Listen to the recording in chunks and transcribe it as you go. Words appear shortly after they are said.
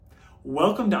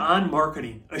Welcome to On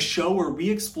Marketing, a show where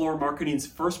we explore marketing's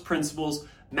first principles,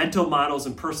 mental models,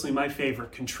 and personally my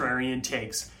favorite, contrarian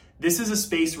takes. This is a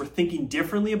space where thinking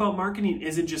differently about marketing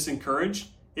isn't just encouraged,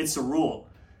 it's a rule.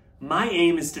 My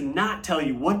aim is to not tell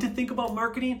you what to think about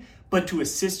marketing, but to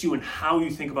assist you in how you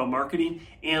think about marketing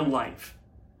and life.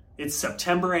 It's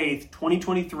September 8th,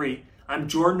 2023. I'm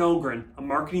Jordan Ogren, a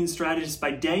marketing strategist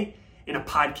by day and a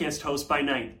podcast host by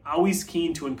night, always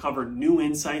keen to uncover new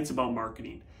insights about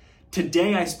marketing.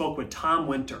 Today, I spoke with Tom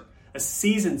Winter, a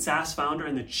seasoned SaaS founder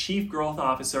and the Chief Growth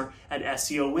Officer at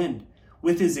SEO Wind.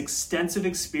 With his extensive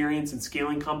experience in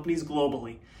scaling companies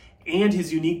globally and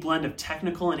his unique blend of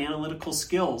technical and analytical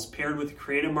skills paired with a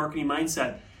creative marketing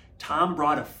mindset, Tom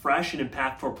brought a fresh and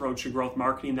impactful approach to growth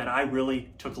marketing that I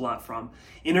really took a lot from.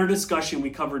 In our discussion,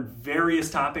 we covered various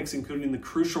topics, including the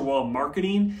crucial role of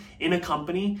marketing in a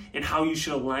company and how you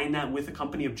should align that with the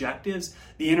company objectives,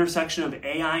 the intersection of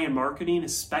AI and marketing,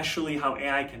 especially how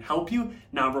AI can help you,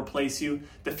 not replace you,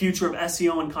 the future of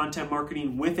SEO and content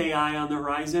marketing with AI on the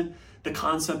horizon, the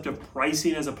concept of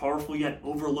pricing as a powerful yet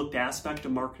overlooked aspect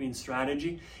of marketing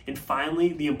strategy, and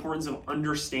finally, the importance of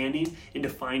understanding and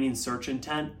defining search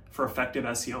intent for effective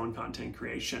SEO and content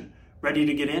creation. Ready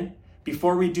to get in?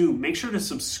 Before we do, make sure to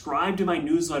subscribe to my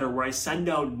newsletter where I send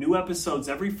out new episodes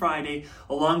every Friday,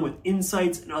 along with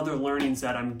insights and other learnings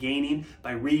that I'm gaining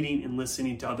by reading and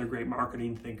listening to other great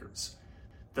marketing thinkers.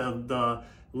 The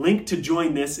link to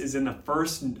join this is in the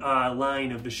first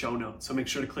line of the show notes, so make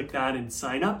sure to click that and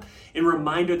sign up. And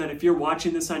reminder that if you're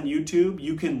watching this on YouTube,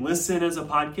 you can listen as a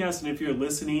podcast, and if you're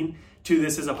listening to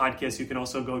this as a podcast, you can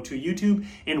also go to YouTube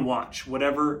and watch.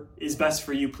 Whatever is best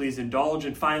for you, please indulge.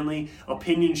 And finally,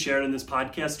 opinions shared in this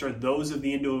podcast are those of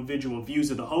the individual views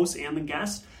of the host and the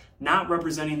guest, not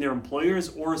representing their employers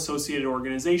or associated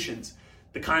organizations.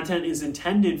 The content is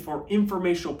intended for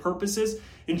informational purposes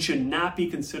and should not be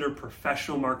considered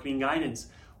professional marketing guidance.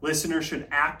 Listeners should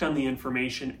act on the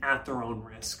information at their own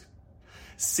risk.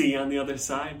 See you on the other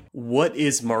side. What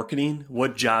is marketing?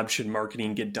 What job should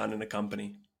marketing get done in a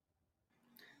company?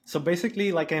 So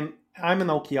basically, I'm an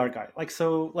OKR guy.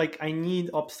 I need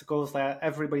obstacles that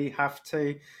everybody have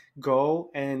to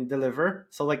go and deliver.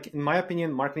 So in my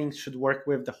opinion, marketing should work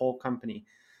with the whole company.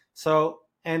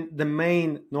 And the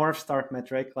main North Star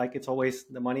metric, it's always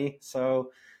the money.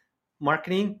 So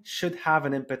marketing should have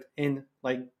an input in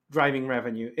driving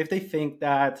revenue. If they think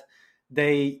that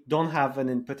they don't have an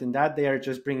input in that, they are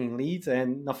just bringing leads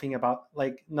and nothing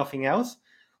else,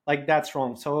 that's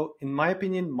wrong. So in my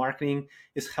opinion, marketing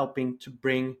is helping to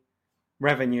bring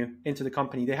revenue into the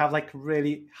company. They have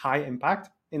really high impact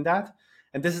in that.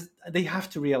 And they have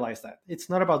to realize that it's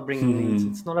not about bringing leads.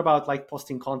 It's not about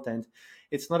posting content.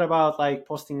 It's not about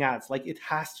posting ads. It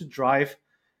has to drive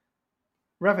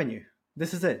revenue.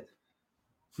 This is it.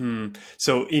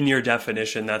 So in your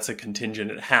definition, that's a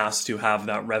contingent. It has to have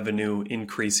that revenue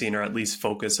increasing, or at least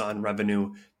focus on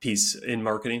revenue piece in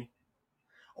marketing.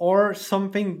 Or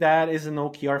something that is an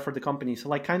OKR for the company.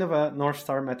 So kind of a North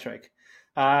Star metric.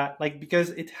 Because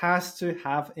it has to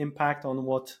have impact on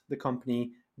what the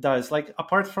company does.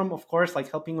 Apart from, of course,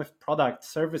 helping with product,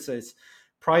 services,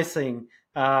 pricing,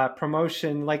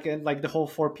 promotion, the whole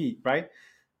 4P, right?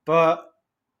 But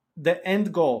the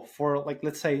end goal for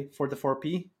let's say for the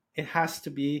 4P, it has to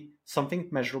be something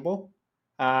measurable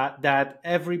that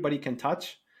everybody can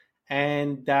touch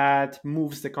and that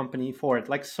moves the company forward.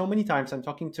 So many times I'm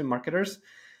talking to marketers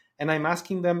and I'm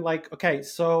asking them okay,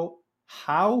 so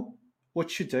how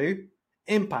what you do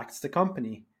impacts the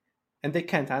company? And they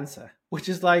can't answer, which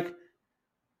is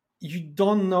you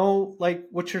don't know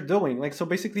what you're doing. So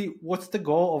basically, what's the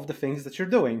goal of the things that you're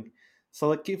doing?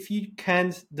 So if you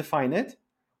can't define it,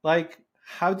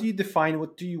 how do you define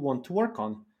what do you want to work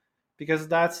on? Because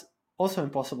that's also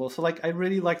impossible. So I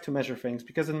really like to measure things,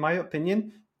 because in my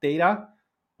opinion, data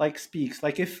speaks.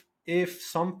 If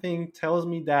something tells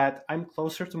me that I'm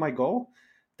closer to my goal,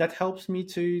 that helps me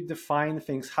to define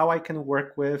things, how I can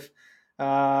work with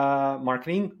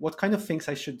marketing, what kind of things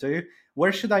I should do,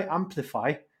 where should I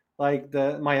amplify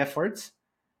my efforts,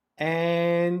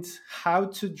 and how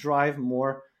to drive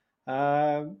more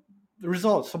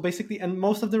results. So basically, and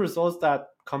most of the results that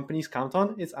companies count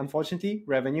on is unfortunately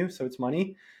revenue. So it's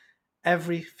money.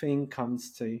 Everything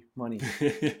comes to money.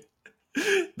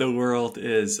 The world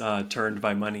is turned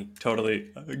by money.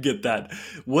 Totally get that.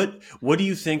 What do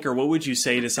you think, or what would you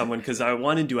say to someone? Because I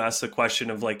wanted to ask the question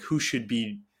of who should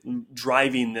be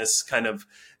driving this kind of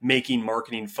making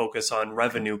marketing focus on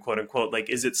revenue, quote unquote.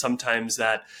 Is it sometimes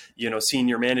that,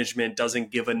 senior management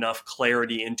doesn't give enough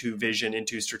clarity into vision,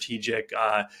 into strategic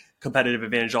competitive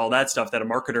advantage, all that stuff, that a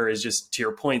marketer is just, to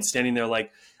your point, standing there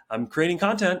I'm creating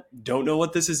content, don't know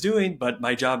what this is doing, but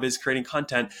my job is creating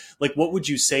content. Like, what would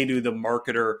you say to the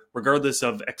marketer, regardless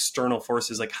of external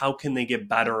forces? Like, how can they get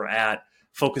better at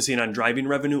focusing on driving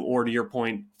revenue, or to your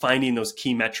point, finding those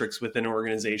key metrics within an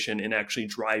organization and actually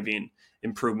driving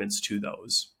improvements to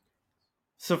those?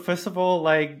 So first of all,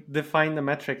 like define the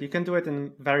metric. You can do it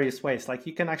in various ways. Like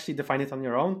you can actually define it on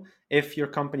your own if your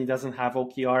company doesn't have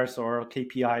OKRs or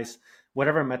KPIs,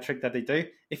 whatever metric that they do.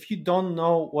 If you don't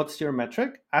know what's your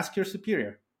metric, ask your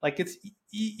superior. Like it's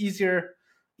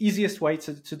easiest way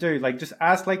to do. Like just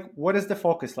ask like what is the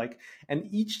focus like? And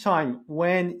each time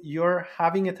when you're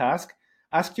having a task,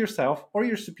 ask yourself or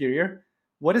your superior,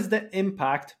 what is the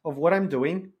impact of what I'm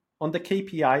doing on the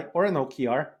KPI or an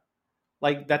OKR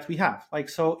like that we have. Like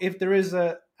so if there is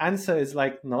a answer is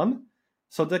like none,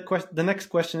 so the next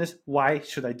question is why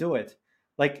should I do it?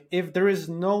 Like if there is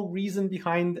no reason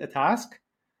behind a task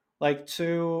like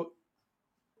to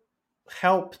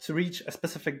help to reach a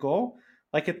specific goal,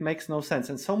 like it makes no sense.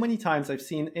 And so many times I've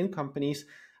seen in companies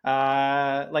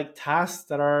like tasks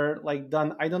that are like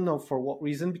done, I don't know for what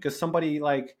reason, because somebody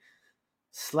like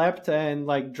slept and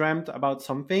like dreamt about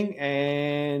something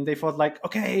and they thought like,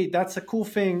 okay, that's a cool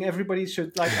thing, everybody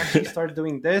should like actually start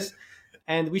doing this,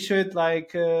 and we should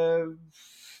like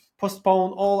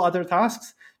postpone all other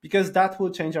tasks because that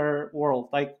will change our world.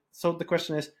 Like so the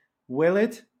question is, will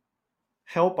it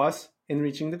help us in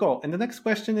reaching the goal? And the next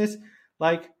question is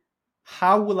like,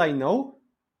 how will I know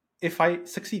if I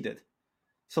succeeded?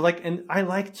 So like, and I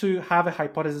like to have a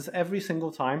hypothesis every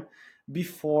single time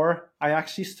before I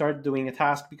actually start doing a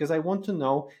task, because I want to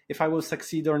know if I will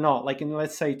succeed or not, like in,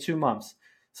 let's say, 2 months.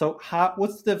 So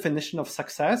what's the definition of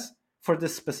success for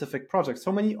this specific project?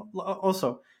 So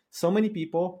many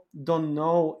people don't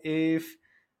know if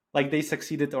like they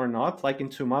succeeded or not. Like in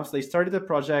 2 months, they started a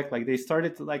project, like they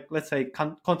started like, let's say,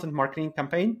 content marketing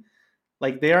campaign,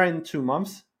 like they are in 2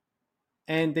 months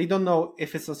and they don't know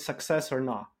if it's a success or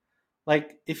not.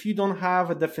 Like if you don't have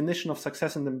a definition of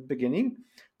success in the beginning,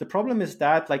 the problem is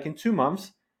that like in 2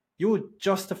 months you would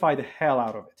justify the hell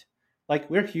out of it. Like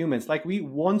we're humans, like we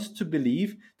want to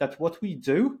believe that what we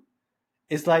do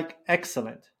is like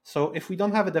excellent. So if we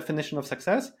don't have a definition of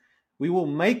success, we will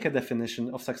make a definition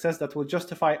of success that will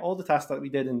justify all the tasks that we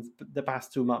did in the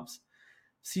past 2 months.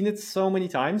 Seen it so many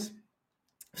times,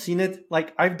 seen it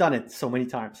like I've done it so many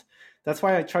times. That's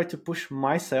why I try to push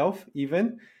myself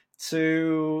even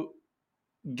to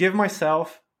give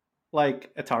myself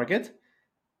like a target,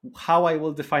 how I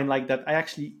will define like that I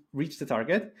actually reach the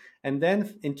target. And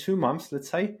then in 2 months, let's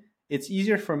say, it's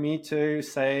easier for me to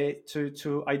say,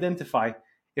 to identify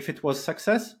if it was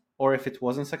success or if it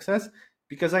wasn't success,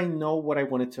 because I know what I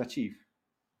wanted to achieve.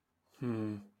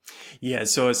 Yeah,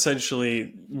 so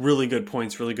essentially, really good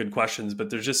points, really good questions, but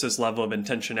there's just this level of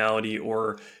intentionality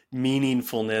or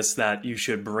meaningfulness that you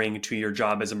should bring to your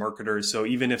job as a marketer. So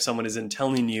even if someone isn't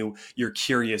telling you, you're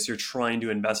curious, you're trying to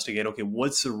investigate, okay,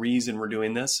 what's the reason we're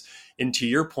doing this? And to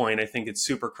your point, I think it's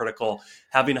super critical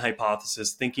having a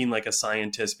hypothesis, thinking like a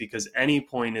scientist, because any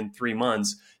point in 3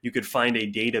 months, you could find a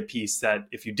data piece that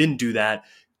if you didn't do that,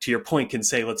 to your point, can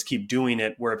say, let's keep doing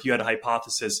it. Where if you had a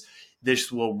hypothesis,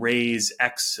 this will raise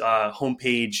X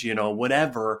homepage,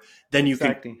 whatever, then you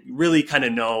Exactly. can really kind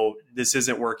of know this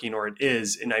isn't working or it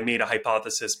is. And I made a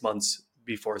hypothesis months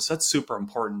before. So that's super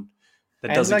important. That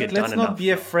And doesn't like, get let's done not enough, be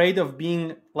though. afraid of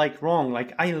being like wrong.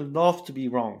 Like, I love to be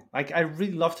wrong. Like, I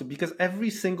really love to, because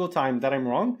every single time that I'm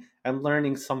wrong, I'm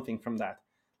learning something from that.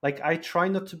 Like, I try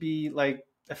not to be like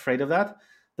afraid of that.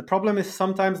 The problem is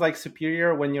sometimes like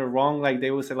superior, when you're wrong, like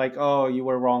they will say like, oh, you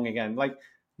were wrong again. Like,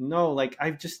 no, like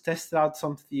I've just tested out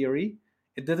some theory.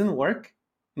 It didn't work.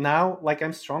 Now, like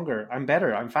I'm stronger, I'm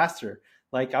better, I'm faster.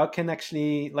 Like I can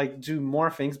actually like do more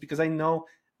things because I know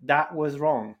that was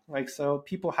wrong. Like, so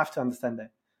people have to understand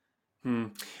that.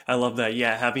 I love that.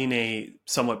 Yeah, having a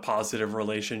somewhat positive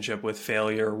relationship with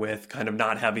failure, with kind of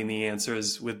not having the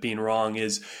answers, with being wrong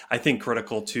is, I think,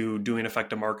 critical to doing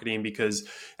effective marketing because,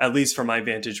 at least from my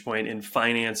vantage point in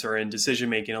finance or in decision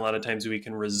making, a lot of times we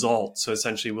can result. So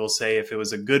essentially, we'll say if it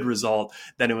was a good result,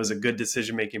 then it was a good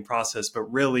decision making process.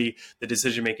 But really, the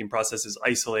decision making process is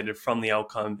isolated from the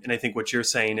outcome. And I think what you're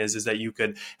saying is that you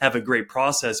could have a great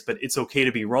process, but it's okay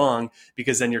to be wrong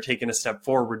because then you're taking a step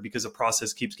forward because the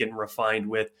process keeps getting refined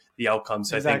with the outcome.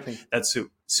 So I think Exactly. that's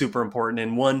super important.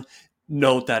 And one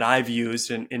note that I've used,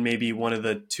 and maybe one of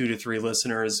the 2 to 3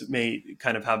 listeners may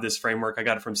kind of have this framework. I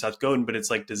got it from Seth Godin, but it's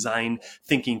like design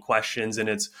thinking questions, and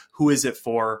it's who is it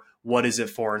for? what is it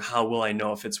for, and how will I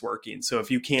know if it's working? So if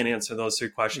you can't answer those three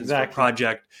questions for a Exactly.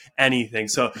 project, anything.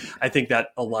 So I think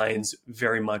that aligns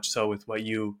very much so with what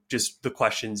just the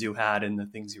questions you had and the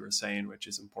things you were saying, which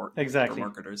is important for Exactly.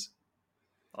 marketers.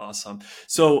 Awesome.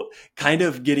 So, kind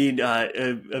of getting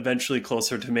eventually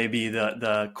closer to maybe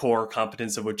the core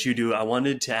competence of what you do, I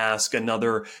wanted to ask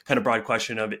another kind of broad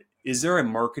question of, is there a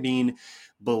marketing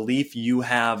belief you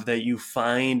have that you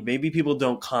find maybe people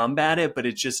don't combat it, but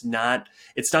it's not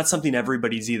something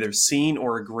everybody's either seeing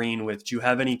or agreeing with? Do you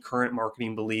have any current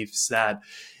marketing beliefs that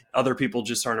other people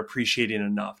just aren't appreciating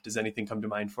enough? Does anything come to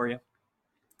mind for you?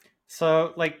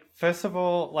 So, like, first of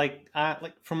all, like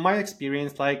from my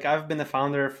experience, like I've been a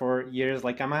founder for years.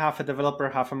 Like, I'm half a developer,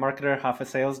 half a marketer, half a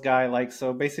sales guy. Like,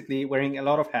 so basically, wearing a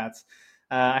lot of hats.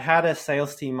 I had a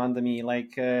sales team under me.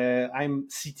 Like, I'm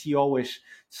CTO-ish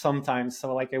sometimes.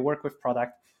 So, like, I work with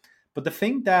product. But the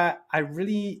thing that I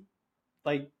really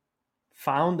like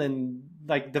found and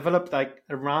like developed like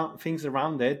around things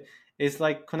around it is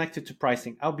like connected to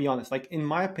pricing. I'll be honest. Like, in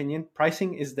my opinion,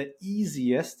 pricing is the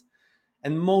easiest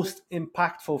and most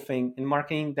impactful thing in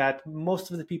marketing that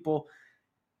most of the people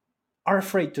are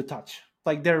afraid to touch.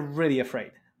 Like, they're really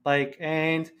afraid. Like,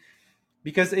 and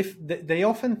because if they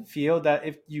often feel that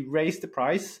if you raise the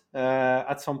price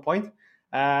at some point,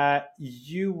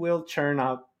 you will churn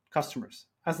out customers,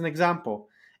 as an example.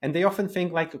 And they often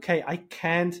think like, okay, I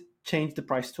can't change the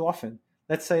price too often.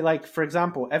 Let's say, like, for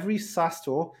example, every SaaS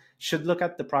tool should look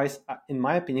at the price, in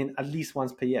my opinion, at least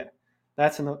once per year.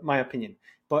 That's in my opinion.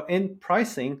 But in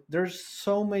pricing, there's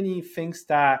so many things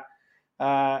that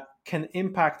can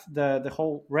impact the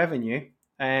whole revenue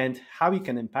and how you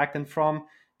can impact. And from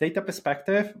data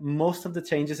perspective, most of the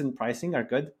changes in pricing are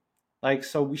good. Like,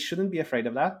 so we shouldn't be afraid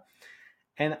of that.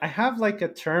 And I have like a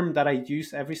term that I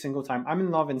use every single time. I'm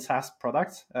in love in SaaS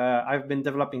products. I've been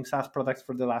developing SaaS products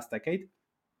for the last decade.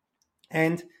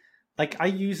 And like I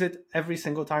use it every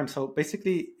single time. So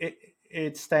basically,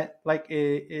 it's that like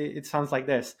it sounds like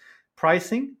this: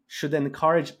 pricing should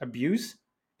encourage abuse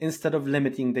instead of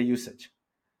limiting the usage.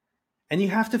 And you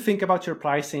have to think about your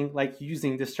pricing like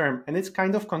using this term, and it's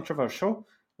kind of controversial,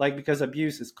 like because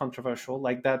abuse is controversial,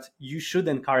 like that you should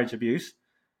encourage abuse.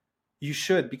 You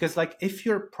should, because like if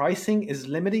your pricing is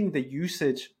limiting the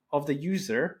usage of the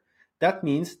user, that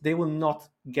means they will not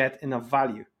get enough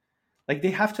value. Like,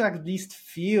 they have to at least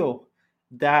feel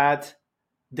that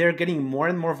they're getting more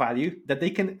and more value, that they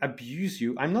can abuse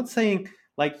you. I'm not saying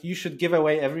like you should give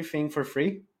away everything for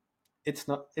free. It's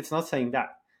not saying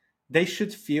that. They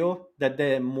should feel that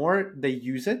the more they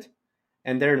use it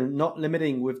and they're not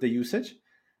limiting with the usage,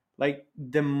 like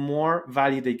the more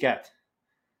value they get.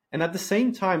 And at the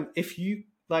same time, if you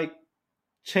like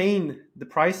chain the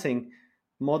pricing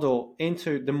model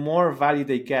into the more value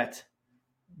they get,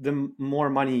 the more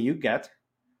money you get,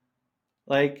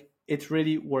 like it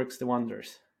really works the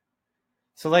wonders.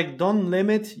 So like, don't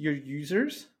limit your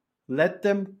users. Let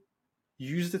them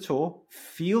use the tool,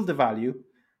 feel the value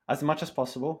as much as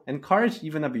possible, encourage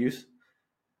even abuse.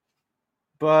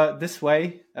 But this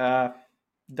way,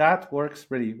 that works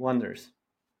really wonders.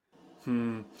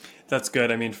 Hmm. That's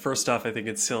good. I mean, first off, I think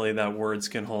it's silly that words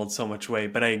can hold so much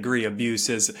weight, but I agree. Abuse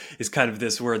is kind of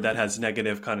this word that has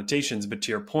negative connotations. But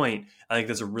to your point, I think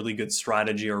that's a really good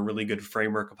strategy or a really good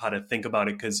framework of how to think about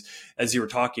it. Because as you were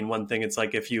talking, one thing, it's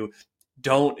like if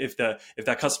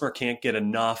that customer can't get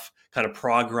enough kind of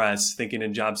progress thinking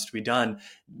in jobs to be done,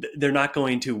 they're not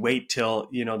going to wait till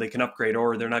they can upgrade,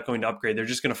 or they're not going to upgrade. They're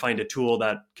just going to find a tool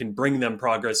that can bring them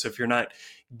progress. So if you're not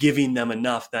giving them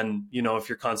enough, then if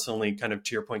you're constantly kind of,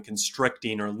 to your point,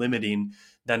 constricting or limiting,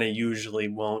 then it usually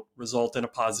won't result in a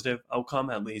positive outcome,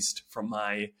 at least from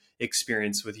my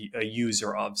experience with a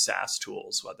user of SaaS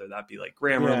tools, whether that be like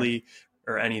Yeah, Grammarly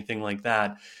or anything like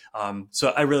that.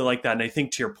 So I really like that. And I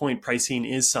think, to your point, pricing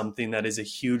is something that is a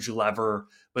huge lever,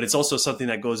 but it's also something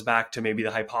that goes back to maybe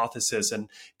the hypothesis, and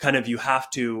kind of you have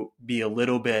to be a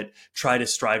little bit, try to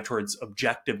strive towards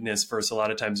objectiveness versus a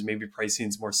lot of times maybe pricing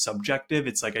is more subjective.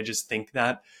 It's like, I just think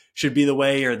that should be the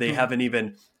way, or they haven't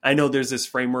even, I know there's this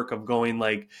framework of going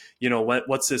like,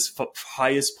 what's this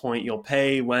highest point you'll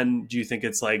pay? When do you think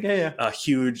it's like yeah, yeah. a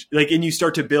huge, like, and you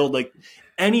start to build like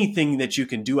anything that you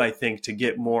can do, I think, to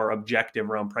get more objective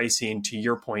around pricing, to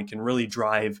your point, can really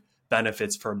drive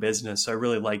benefits for a business. So I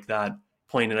really like that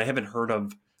point. And I haven't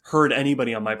heard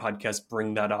anybody on my podcast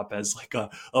bring that up as like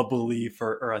a belief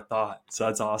or a thought. So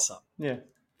that's awesome. Yeah.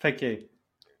 Thank you.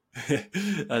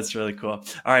 That's really cool.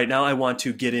 All right, now I want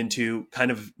to get into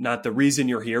kind of not the reason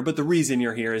you're here, but the reason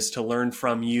you're here is to learn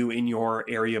from you in your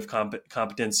area of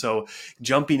competence. So,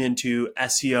 jumping into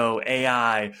SEO,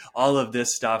 AI, all of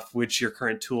this stuff, which your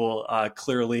current tool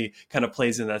clearly kind of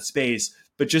plays in that space.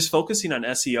 But just focusing on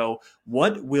SEO,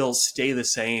 what will stay the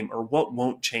same or what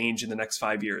won't change in the next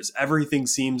 5 years? Everything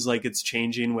seems like it's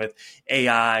changing with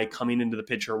AI coming into the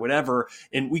picture, or whatever,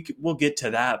 and we'll get to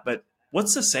that. But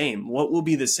what's the same? What will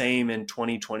be the same in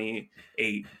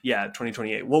 2028? Yeah,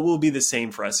 2028. What will be the same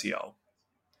for SEO?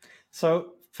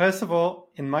 So, first of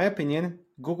all, in my opinion,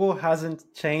 Google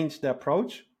hasn't changed the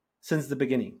approach since the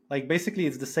beginning. Like, basically,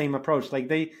 it's the same approach. Like,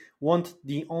 they want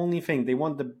the only thing, they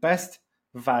want the best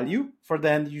value for the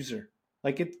end user.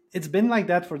 Like, it's been like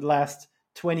that for the last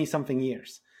 20 something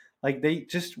years. Like, they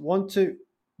just want to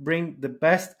bring the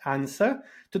best answer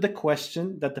to the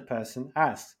question that the person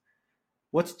asks.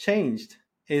 What's changed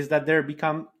is that they're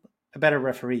become a better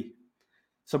referee.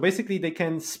 So basically, they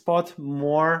can spot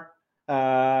more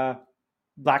uh,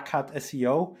 black hat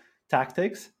SEO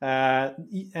tactics,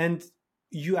 and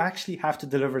you actually have to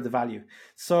deliver the value.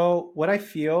 So what I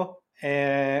feel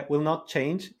will not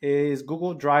change is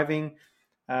Google driving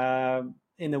uh,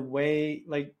 in a way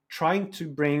like trying to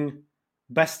bring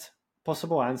best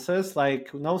possible answers,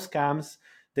 like no scams.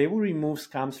 They will remove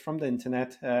scams from the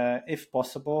internet if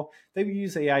possible. They will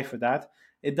use AI for that.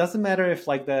 It doesn't matter if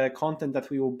like the content that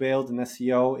we will build in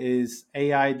SEO is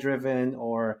AI driven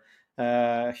or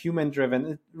human driven.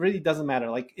 It really doesn't matter.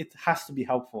 Like it has to be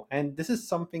helpful, and this is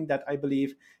something that I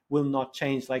believe will not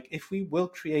change. Like if we will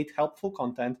create helpful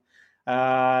content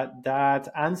that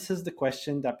answers the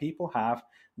question that people have,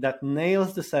 that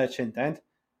nails the search intent,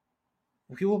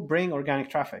 we will bring organic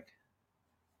traffic.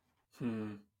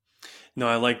 Hmm. No,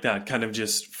 I like that kind of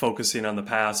just focusing on the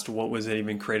past. What was it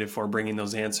even created for? Bringing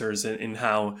those answers and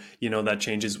how, that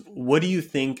changes. What do you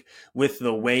think with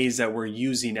the ways that we're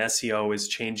using SEO is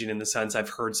changing in the sense I've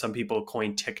heard some people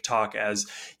coin TikTok as,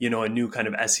 a new kind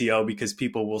of SEO because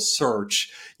people will search,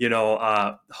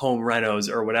 home renos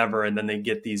or whatever, and then they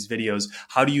get these videos.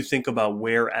 How do you think about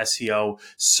where SEO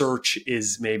search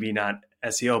is maybe not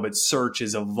SEO, but search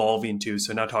is evolving to?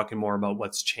 So now talking more about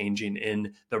what's changing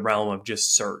in the realm of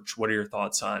just search. What are your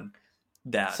thoughts on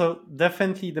that? So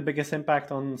definitely the biggest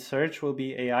impact on search will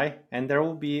be AI, and there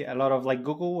will be a lot of like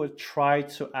Google will try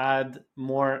to add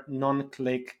more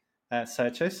non-click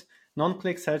searches.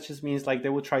 Non-click searches means like they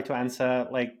will try to answer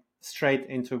like straight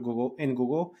into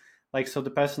Google, like so the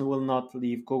person will not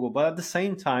leave Google. But at the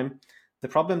same time, the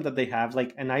problem that they have,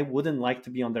 like, and I wouldn't like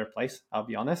to be on their place, I'll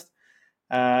be honest,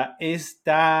 is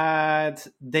that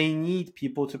they need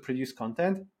people to produce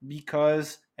content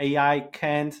because AI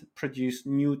can't produce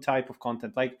new type of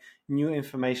content, like new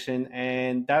information,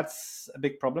 and that's a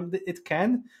big problem. It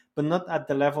can, but not at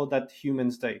the level that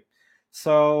humans do.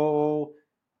 So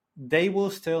they will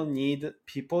still need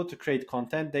people to create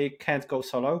content. They can't go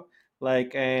solo,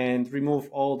 like, and remove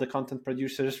all the content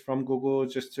producers from Google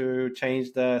just to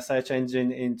change the search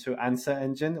engine into answer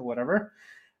engine, whatever.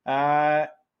 Uh,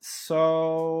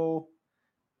 so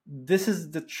this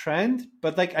is the trend,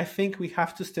 but like I think we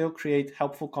have to still create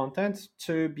helpful content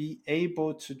to be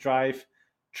able to drive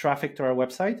traffic to our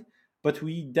website. But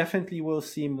we definitely will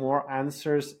see more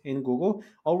answers in Google.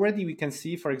 Already we can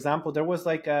see, for example, there was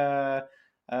like a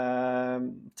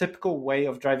typical way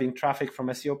of driving traffic from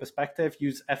SEO perspective: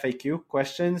 use FAQ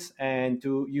questions and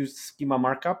to use schema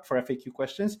markup for FAQ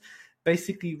questions.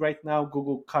 Basically right now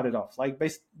Google cut it off. Like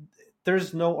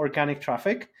there's no organic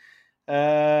traffic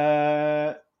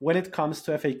when it comes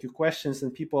to FAQ questions,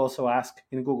 and people also ask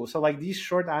in Google. So like these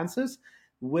short answers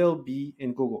will be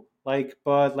in Google, like,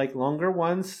 but like longer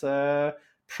ones,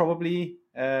 probably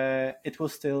it will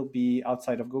still be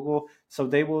outside of Google. So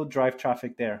they will drive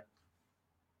traffic there.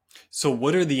 So,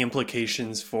 what are the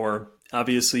implications for,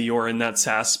 obviously, you're in that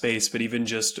SaaS space, but even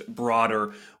just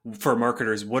broader for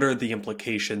marketers? What are the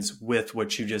implications with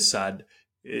what you just said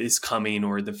is coming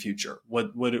or the future?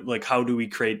 Like, how do we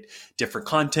create different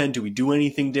content? Do we do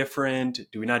anything different?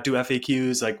 Do we not do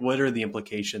FAQs? Like, what are the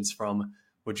implications from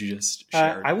what you just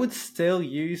shared? I would still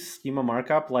use schema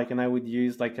markup, like, and I would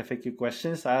use like FAQ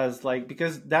questions as like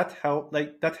because that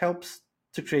helps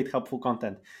to create helpful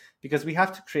content because we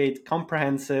have to create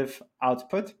comprehensive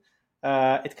output.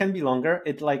 It can be longer.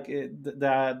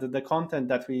 The content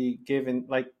that we give in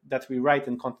like that we write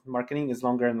in content marketing is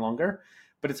longer and longer,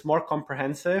 but it's more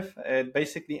comprehensive. It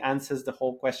basically answers the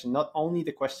whole question, not only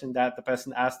the question that the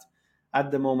person asked at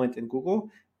the moment in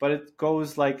Google, but it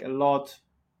goes like a lot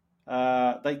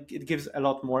like it gives a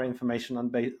lot more information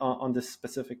on this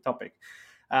specific topic.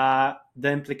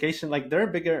 the implication, like there are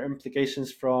bigger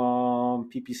implications from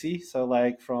PPC, so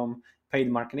like from paid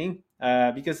marketing,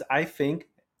 because I think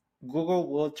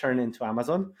Google will turn into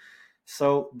Amazon.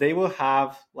 So they will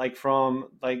have like from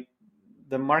like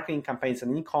the marketing campaigns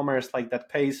and e-commerce like that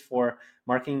pays for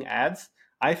marketing ads.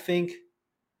 I think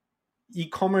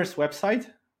e-commerce website,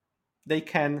 they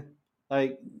can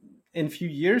like in few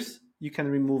years you can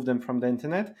remove them from the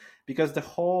internet because the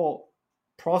whole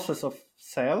process of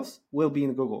sales will be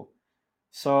in Google.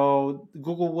 So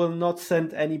Google will not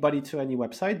send anybody to any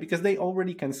website because they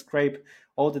already can scrape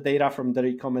all the data from their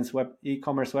e-commerce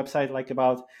website, like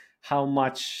about how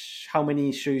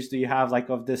many shoes do you have, like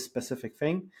of this specific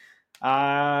thing.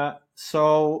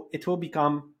 So it will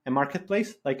become a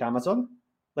marketplace like Amazon,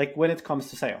 like when it comes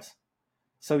to sales.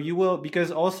 So you will,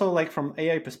 because also like from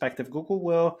AI perspective, Google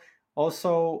will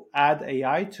also add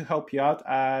AI to help you out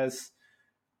as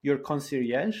your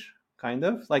concierge, kind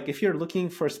of like if you're looking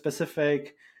for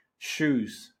specific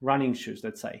shoes, running shoes,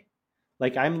 let's say,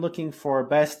 like I'm looking for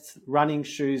best running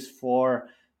shoes for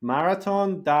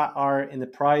marathon that are in the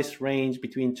price range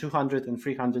between $200 and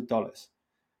 $300,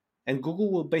 and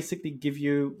Google will basically give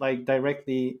you like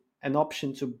directly an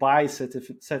option to buy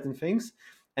certain things,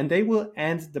 and they will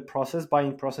end the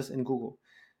buying process in Google.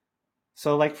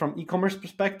 So like from e-commerce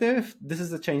perspective, this is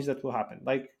the change that will happen.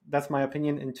 Like that's my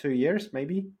opinion. In 2 years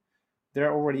maybe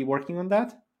they're already working on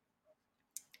that.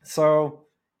 So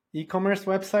e-commerce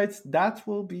websites, that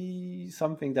will be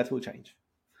something that will change.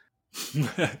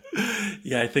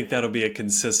 Yeah, I think that'll be a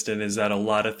consistent, is that a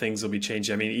lot of things will be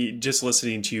changing. I mean, just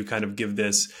listening to you kind of give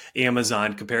this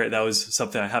Amazon compare, that was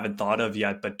something I haven't thought of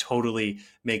yet, but totally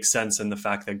makes sense in the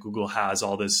fact that Google has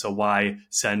all this. So why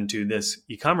send to this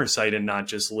e-commerce site and not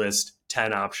just list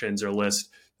 10 options or list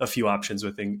a few options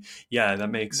within? Yeah, that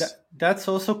makes. That's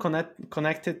also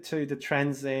connected to the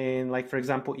trends in, like, for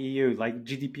example, EU, like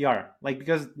GDPR. Like,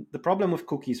 because the problem with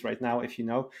cookies right now, if you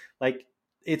know, like,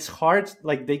 it's hard,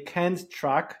 like, they can't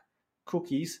track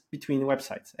cookies between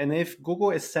websites. And if Google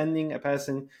is sending a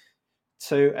person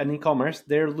to an e-commerce,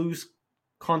 they lose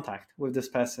contact with this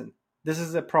person. This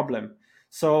is a problem.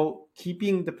 So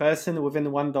keeping the person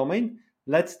within one domain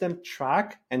lets them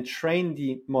track and train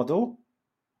the model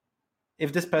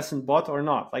if this person bought or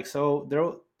not. Like, so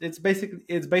there, it's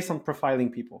based on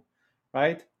profiling people,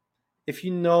 right? If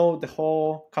you know the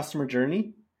whole customer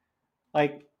journey,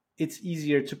 like it's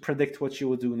easier to predict what you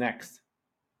will do next.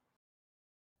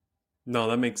 No,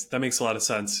 that makes a lot of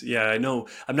sense. Yeah, I know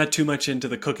I'm not too much into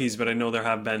the cookies, but I know there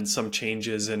have been some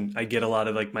changes, and I get a lot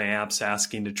of like my apps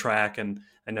asking to track, and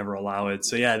I never allow it.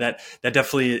 So yeah, that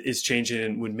definitely is changing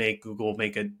and would make Google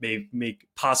make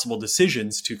possible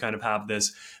decisions to kind of have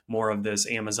this more of this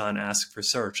Amazon ask for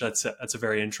search. That's a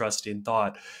very interesting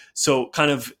thought. So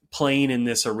kind of playing in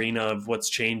this arena of what's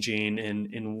changing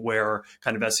and in where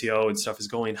kind of SEO and stuff is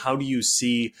going, how do you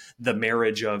see the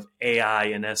marriage of AI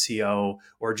and SEO,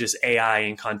 or just AI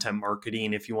and content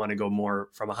marketing, if you want to go more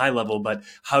from a high level? But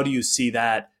how do you see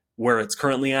that, where it's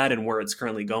currently at and where it's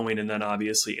currently going, and then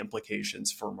obviously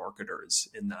implications for marketers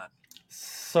in that?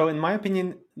 So in my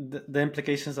opinion, the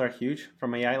implications are huge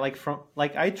from AI.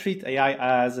 Like I treat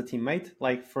AI as a teammate.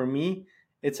 Like for me,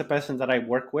 it's a person that I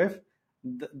work with.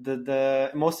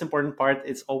 The most important part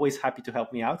is always happy to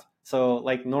help me out. So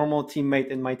like normal teammate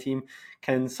in my team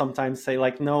can sometimes say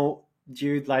like, no,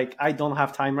 dude, like I don't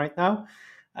have time right now.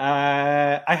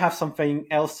 I have something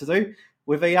else to do.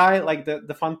 With AI, like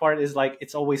the fun part is like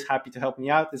it's always happy to help me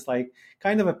out. It's like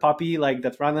kind of a puppy like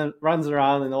that runs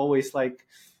around and always like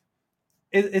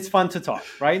it's fun to talk,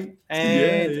 right? Yeah,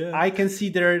 And yeah. I can see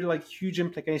there are like huge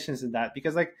implications in that,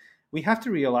 because like we have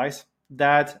to realize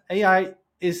that AI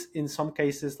is in some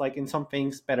cases, like in some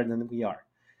things, better than we are.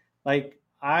 Like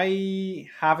I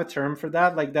have a term for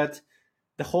that, like that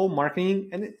the whole marketing,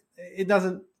 and it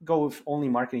doesn't go with only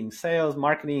marketing, sales,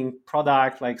 marketing,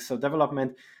 product, like so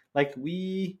development. Like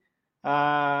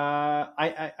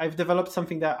I've developed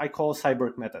something that I call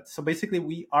cyborg method. So basically,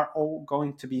 we are all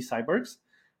going to be cyborgs,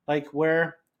 like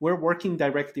where we're working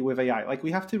directly with AI. Like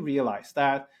we have to realize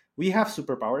that we have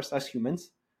superpowers as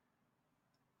humans.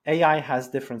 AI has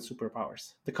different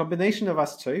superpowers. The combination of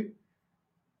us two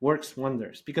works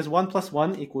wonders because 1 plus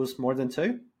 1 equals more than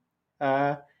two.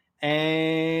 Uh,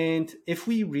 and if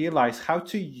we realize how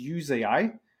to use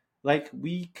AI, like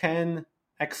we can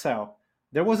excel.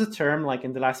 There was a term like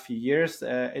in the last few years,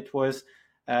 it was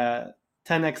uh,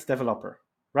 10x developer.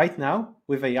 Right now,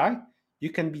 with AI, you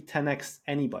can be 10x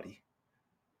anybody,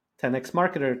 10x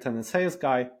marketer, 10x sales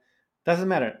guy, doesn't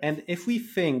matter. And if we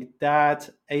think that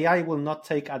AI will not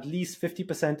take at least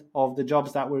 50% of the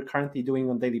jobs that we're currently doing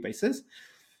on a daily basis,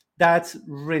 that's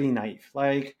really naive.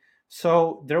 Like,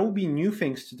 So there will be new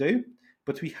things to do,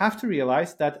 but we have to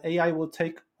realize that AI will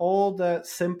take all the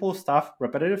simple stuff,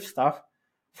 repetitive stuff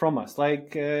from us.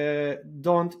 Like,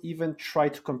 don't even try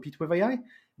to compete with AI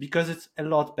because it's a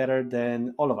lot better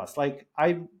than all of us. Like,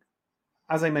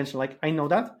 as I mentioned, like, I know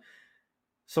that.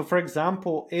 So, for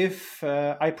example, if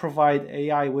I provide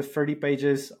AI with 30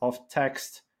 pages of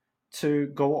text to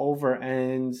go over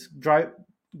and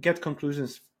get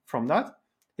conclusions from that,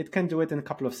 it can do it in a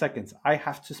couple of seconds. I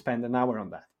have to spend an hour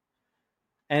on that.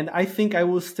 And I think I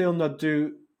will still not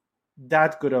do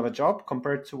that good of a job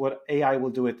compared to what AI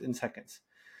will do it in seconds.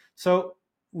 So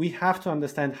we have to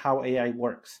understand how AI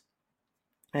works.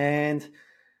 And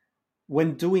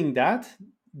when doing that,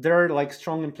 there are like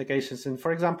strong implications in,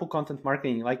 for example, content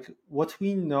marketing. Like, what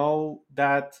we know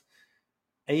that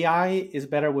AI is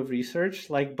better with research,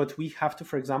 like, but we have to,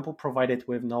 for example, provide it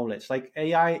with knowledge. Like,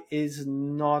 AI is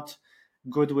not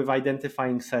good with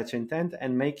identifying search intent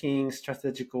and making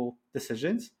strategical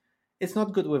decisions. It's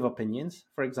not good with opinions,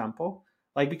 for example,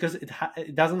 like, because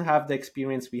it doesn't have the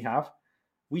experience we have.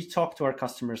 We talk to our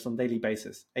customers on a daily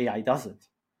basis. AI doesn't.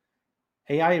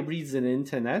 AI reads the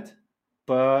internet,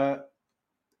 but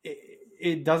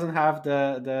it doesn't have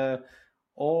the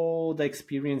all the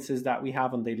experiences that we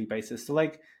have on daily basis. So,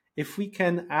 like, if we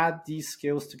can add these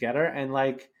skills together and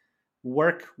like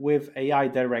work with AI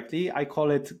directly, I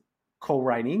call it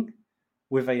co-writing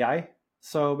with AI.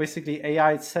 So basically,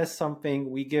 AI says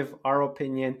something, we give our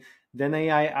opinion, then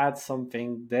AI adds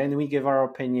something, then we give our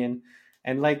opinion,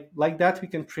 and like that, we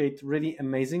can create really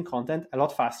amazing content a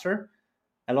lot faster,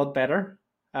 a lot better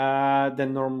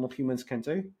than normal humans can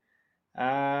do,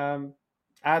 um,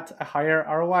 at a higher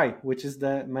ROI, which is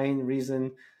the main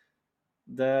reason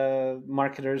the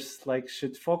marketers like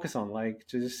should focus on, like,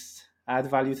 to just add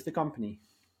value to the company.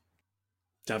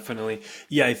 Definitely.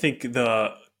 Yeah, I think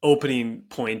the opening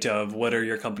point of what are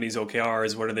your company's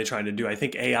OKRs, what are they trying to do? I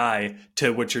think AI,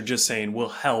 to what you're just saying, will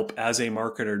help as a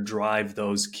marketer drive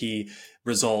those key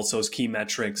results, those key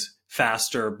metrics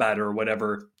faster, better,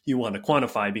 whatever you want to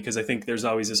quantify. Because I think there's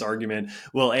always this argument,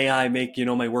 will AI make,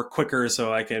 my work quicker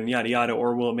so I can yada yada,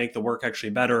 or will it make the work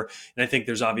actually better? And I think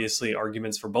there's obviously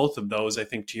arguments for both of those. I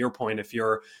think to your point, if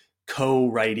you're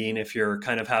co-writing, if you're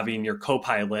kind of having your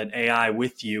co-pilot AI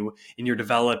with you and you're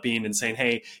developing and saying,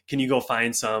 hey, can you go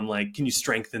find some, like, can you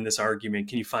strengthen this argument,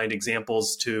 can you find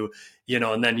examples to,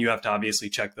 and then you have to obviously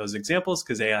check those examples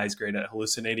because AI is great at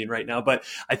hallucinating right now. But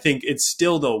I think it's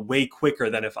still, though, way quicker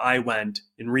than if I went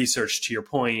and researched, to your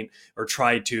point, or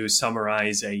tried to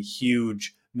summarize a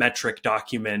huge metric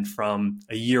document from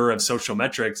a year of social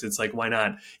metrics. It's like, why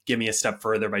not give me a step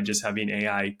further by just having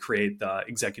AI create the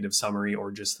executive summary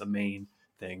or just the main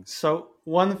things? So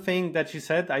one thing that you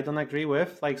said I don't agree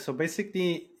with, like, so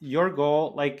basically your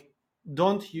goal, like,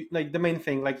 don't you, like, the main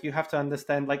thing, like, you have to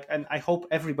understand, like, and I hope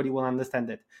everybody will understand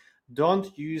it,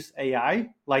 don't use AI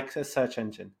like a search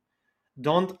engine.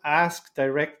 Don't ask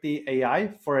directly AI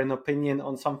for an opinion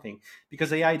on something,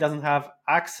 because AI doesn't have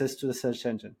access to the search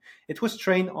engine. It was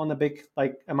trained on a big,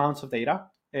 like, amounts of data,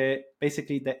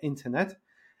 basically the internet,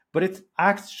 but it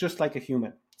acts just like a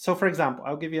human. So for example,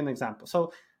 I'll give you an example.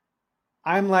 So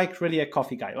I'm like really a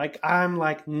coffee guy. Like, I'm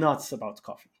like nuts about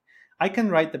coffee. I can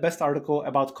write the best article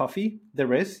about coffee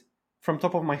there is from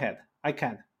top of my head. I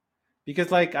can, because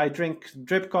like I drink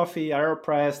drip coffee,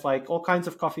 AeroPress, like all kinds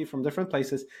of coffee from different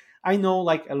places. I know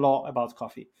like a lot about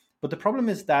coffee. But the problem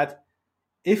is that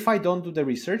if I don't do the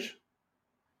research,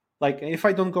 like if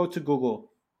I don't go to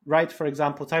Google, write, for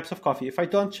example, types of coffee, if I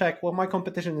don't check what my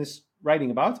competition is writing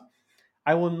about,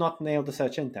 I will not nail the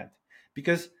search intent,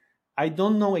 because I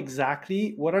don't know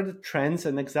exactly what are the trends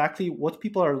and exactly what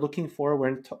people are looking for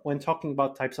when talking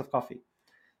about types of coffee.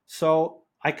 So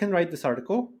I can write this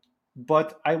article,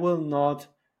 but I will not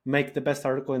make the best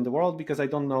article in the world because I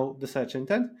don't know the search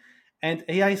intent. And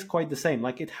AI is quite the same.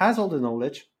 Like, it has all the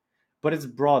knowledge, but it's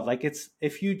broad. Like, it's,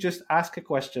 if you just ask a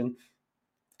question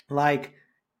like,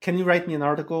 can you write me an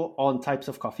article on types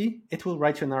of coffee? It will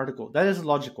write you an article. That is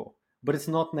logical, but it's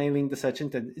not nailing the search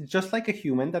intent. It's just like a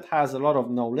human that has a lot of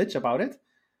knowledge about it,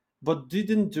 but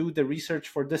didn't do the research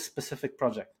for this specific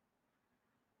project,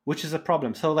 which is a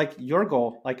problem. So like, your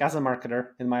goal, like as a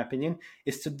marketer, in my opinion,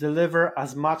 is to deliver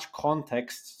as much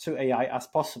context to AI as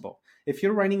possible. If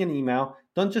you're writing an email,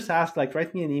 don't just ask like,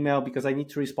 write me an email because I need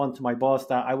to respond to my boss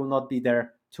that I will not be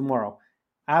there tomorrow.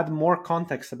 Add more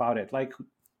context about it. Like,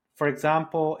 for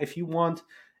example, if you want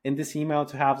in this email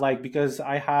to have like, because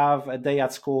I have a day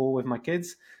at school with my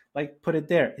kids, like, put it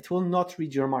there. It will not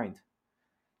read your mind.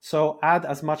 So add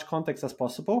as much context as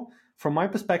possible. From my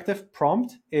perspective,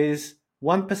 prompt is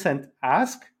 1%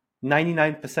 ask,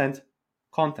 99%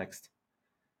 context.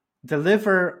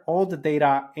 deliver all the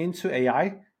data into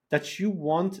AI that you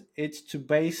want it to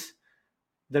base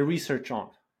the research on.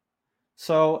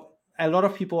 So a lot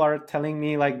of people are telling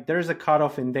me like there's a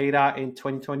cutoff in data in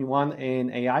 2021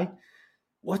 in AI.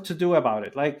 What to do about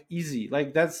it? Like easy.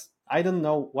 Like that's I don't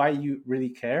know why you really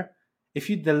care. If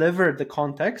you deliver the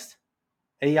context,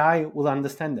 AI will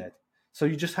understand it. So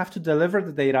you just have to deliver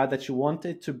the data that you want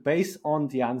it to base on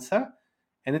the answer,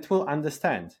 and it will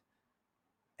understand.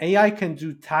 AI can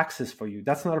do taxes for you.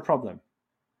 That's not a problem.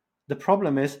 The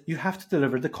problem is you have to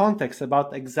deliver the context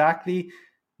about exactly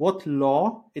what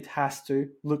law it has to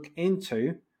look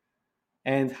into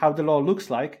and how the law looks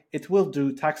like. It will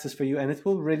do taxes for you, and it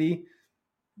will really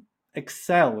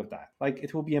excel with that. Like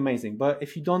it will be amazing. But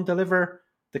if you don't deliver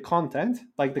the content,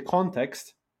 like the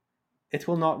context, it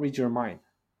will not read your mind.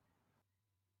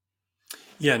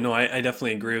 Yeah, no, I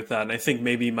definitely agree with that. And I think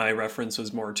maybe my reference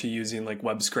was more to using like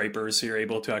web scrapers. So you're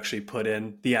able to actually put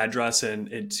in the address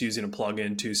and it's using a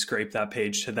plugin to scrape that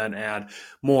page to then add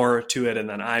more to it. And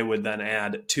then I would then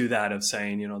add to that of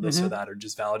saying, you know, this or Mm-hmm. that, or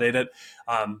just validate it.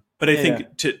 But I Yeah, yeah,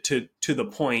 think to the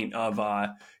point of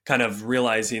kind of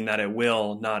realizing that it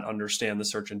will not understand the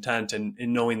search intent and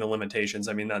knowing the limitations.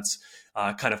 I mean, that's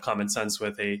kind of common sense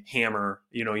with a hammer.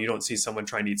 You know, you don't see someone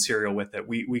trying to eat cereal with it.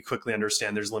 We quickly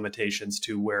understand there's limitations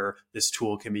to where this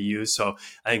tool can be used. So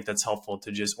I think that's helpful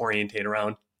to just orientate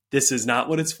around. This is not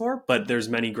what it's for, but there's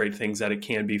many great things that it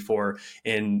can be for.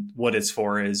 And what it's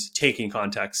for is taking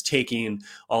context, taking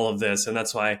all of this. And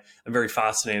that's why I'm very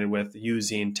fascinated with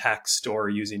using text or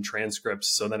using transcripts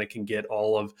so then it can get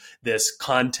all of this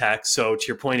context. So to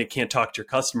your point, it can't talk to your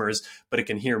customers, but it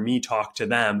can hear me talk to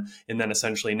them and then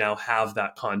essentially now have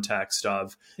that context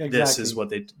of this is exactly. what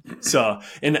they so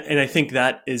and I think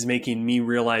that is making me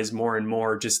realize more and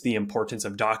more just the importance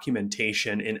of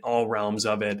documentation in all realms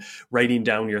of it, writing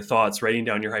down your thoughts, writing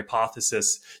down your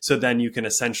hypothesis, so then you can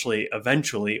essentially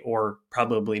eventually, or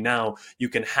probably now, you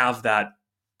can have that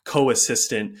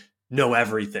co-assistant know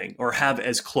everything or have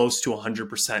as close to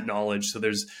 100% knowledge, so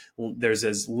there's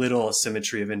as little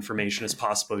asymmetry of information as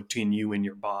possible between you and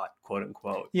your bot, quote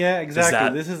unquote. Yeah, Does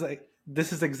exactly. that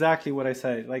This is exactly what I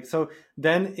say. Like so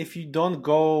then if you don't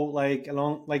go like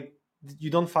along like you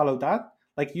don't follow that,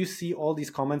 like you see all these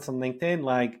comments on LinkedIn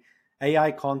like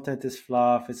AI content is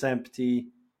fluff, it's empty.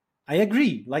 I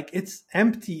agree. Like it's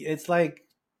empty. It's like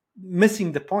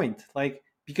missing the point. Like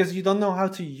because you don't know how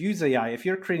to use AI. If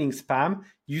you're creating spam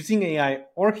using AI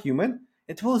or human,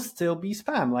 it will still be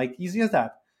spam. Like easy as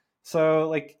that. So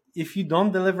like if you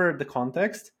don't deliver the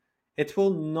context, it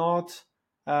will not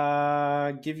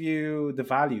give you the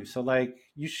value. So like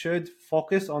you should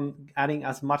focus on adding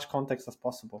as much context as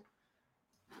possible.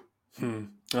 Hmm.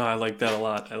 Oh, I like that a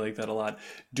lot. I like that a lot.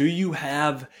 Do you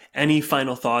have any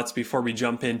final thoughts before we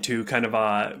jump into kind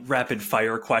of rapid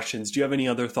fire questions? Do you have any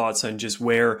other thoughts on just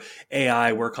where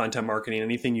AI, where content marketing,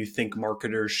 anything you think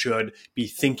marketers should be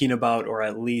thinking about or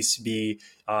at least be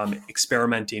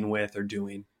experimenting with or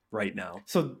doing right now?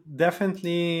 So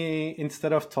definitely,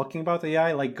 instead of talking about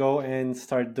AI, like go and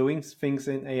start doing things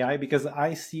in AI because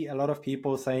I see a lot of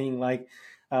people saying like,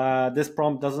 this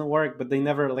prompt doesn't work, but they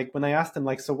never like when I asked them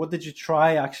like, so what did you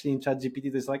try actually in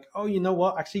ChatGPT? There's like, oh, you know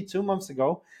what? Actually, 2 months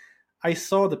ago, I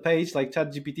saw the page like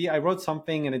ChatGPT. I wrote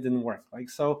something and it didn't work. Like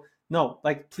so, no,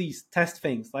 like please test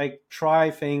things, like try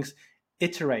things,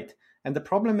 iterate. And the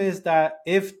problem is that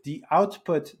if the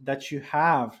output that you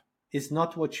have is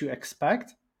not what you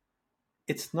expect,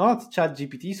 it's not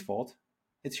ChatGPT's fault.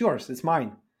 It's yours. It's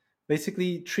mine.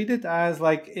 Basically, treat it as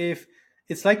like if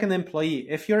it's like an employee.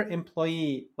 If your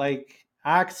employee like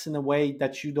acts in a way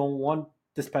that you don't want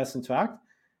this person to act,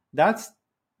 that's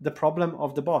the problem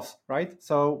of the boss, right?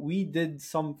 So we did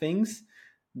some things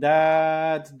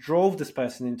that drove this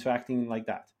person into acting like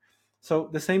that. So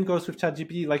the same goes with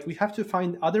ChatGPT. Like we have to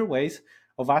find other ways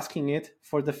of asking it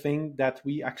for the thing that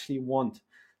we actually want.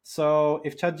 So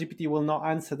if ChatGPT will not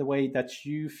answer the way that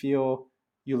you feel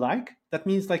you like, that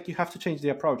means like you have to change the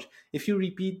approach. If you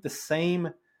repeat the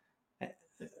same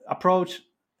approach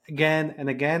again and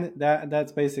again,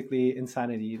 that's basically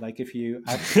insanity. Like if you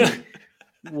actually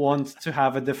want to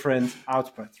have a different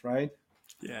output, right?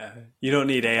 Yeah, you don't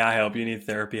need AI help. You need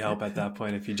therapy help at that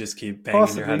point if you just keep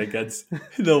banging your head Possibly. against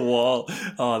the wall.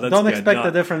 Oh, that's Don't good. expect a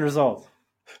No, different result.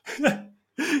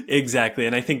 exactly.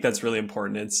 And I think that's really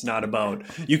important. It's not about,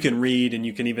 you can read and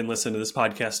you can even listen to this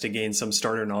podcast to gain some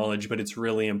starter knowledge, but it's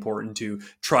really important to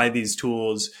try these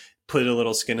tools, put a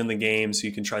little skin in the game so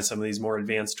you can try some of these more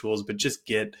advanced tools, but just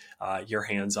get your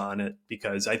hands on it.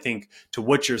 Because I think to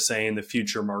what you're saying, the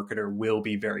future marketer will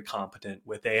be very competent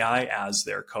with AI as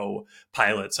their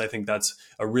co-pilot. So I think that's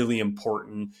a really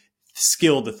important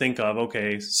skill to think of.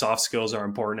 Okay, soft skills are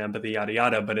important, empathy, yada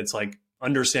yada, but it's like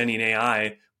understanding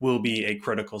AI will be a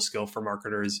critical skill for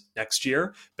marketers next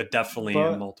year, but definitely in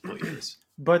But multiple years.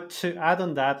 but to add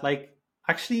on that, like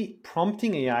actually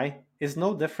prompting AI is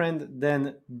no different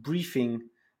than briefing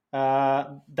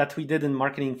that we did in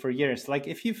marketing for years. Like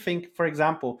if you think, for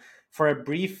example, for a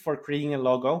brief for creating a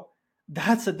logo,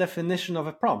 that's a definition of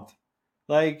a prompt.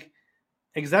 Like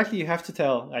exactly, you have to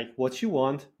tell like what you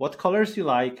want, what colors you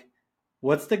like,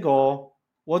 what's the goal,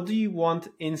 what do you want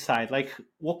inside, like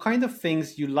what kind of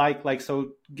things you like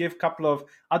so give a couple of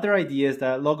other ideas,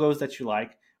 that logos that you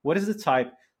like, what is the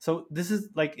type. So this is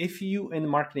like if you in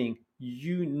marketing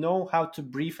you know how to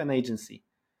brief an agency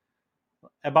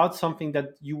about something that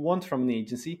you want from an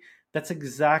agency, that's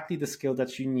exactly the skill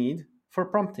that you need for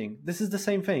prompting. This is the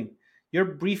same thing, you're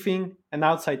briefing an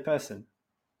outside person.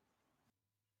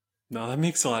 No, that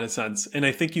makes a lot of sense. And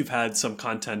I think you've had some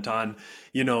content on,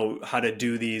 how to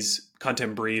do these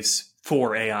content briefs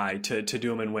for AI to do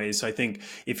them in ways. So I think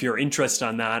if you're interested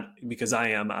on that, because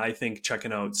I think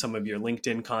checking out some of your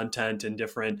LinkedIn content and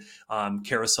different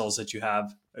carousels that you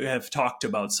have talked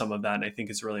about some of that. And I think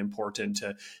it's really important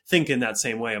to think in that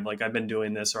same way of like, I've been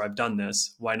doing this or I've done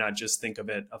this. Why not just think of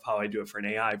it of how I do it for an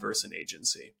AI versus an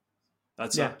agency?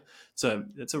 That's Yeah,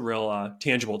 it's a real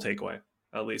tangible takeaway,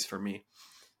 at least for me.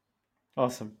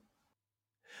 awesome.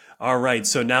 All right,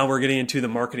 so now we're getting into the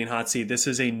marketing hot seat. This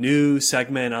is a new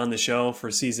segment on the show for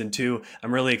season 2.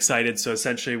 I'm really excited. So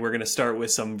essentially, we're going to start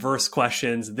with some verse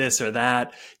questions, this or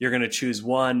that. You're going to choose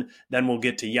one. Then we'll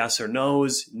get to yes or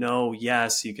no's. No,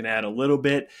 yes. You can add a little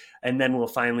bit. And then we'll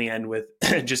finally end with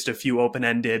just a few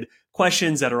open-ended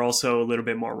questions that are also a little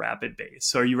bit more rapid based.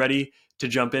 So are you ready to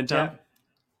jump in, Yeah, Tom?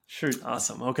 shoot.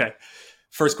 Awesome. Okay.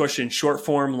 First question, short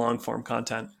form, long form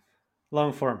content.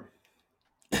 Long form.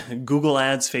 Google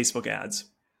ads, Facebook ads.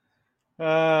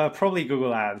 Probably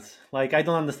Google Ads. Like I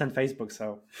don't understand Facebook,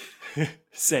 so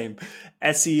Same.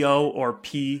 SEO or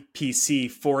PPC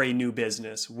for a new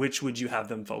business. Which would you have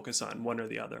them focus on, one or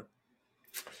the other?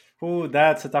 ooh,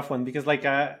 that's a tough one because like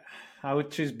I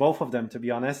would choose both of them to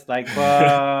be honest. Like,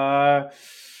 but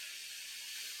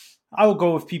I would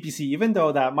go with PPC, even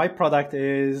though that my product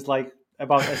is like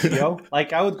about SEO.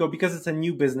 Like I would go because it's a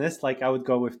new business. Like I would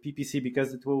go with PPC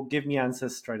because it will give me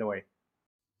answers straight away.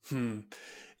 Hmm.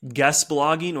 Guest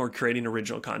blogging or creating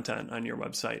original content on your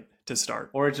website to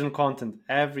start. Original content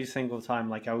every single time.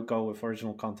 Like I would go with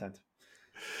original content.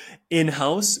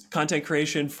 In-house content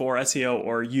creation for SEO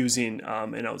or using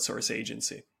an outsource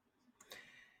agency.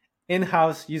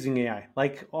 In-house using AI,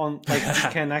 like on like you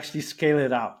can actually scale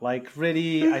it out. Like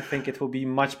really, I think it will be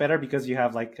much better because you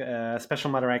have like special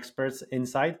matter experts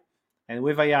inside, and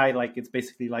with AI, like it's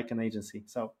basically like an agency.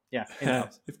 So yeah,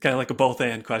 in-house. It's kind of like a both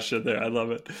and question there. I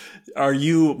love it. Are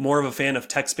you more of a fan of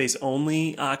text-based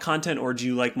only content, or do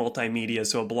you like multimedia?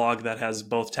 So a blog that has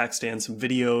both text and some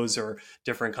videos or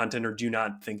different content, or do you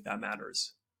not think that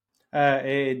matters?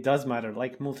 It does matter,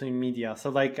 like multimedia. So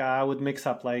like I would mix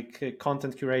up like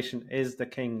content curation is the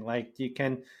king. Like you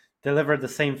can deliver the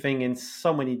same thing in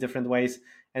so many different ways,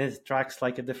 and it attracts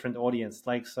like a different audience.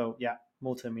 Like so, yeah,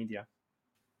 multimedia.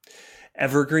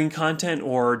 Evergreen content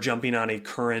or jumping on a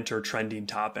current or trending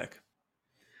topic?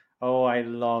 Oh, I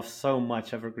love so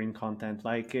much evergreen content.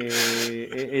 Like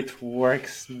it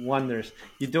works wonders.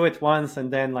 You do it once,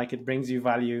 and then like it brings you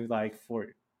value like for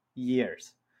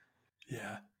years.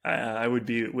 Yeah, I would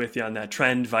be with you on that.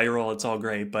 Trend, viral, it's all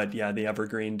great. But yeah, the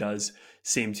evergreen does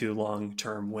seem to long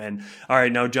term win. All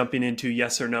right, now jumping into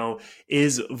yes or no.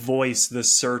 Is voice the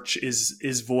search?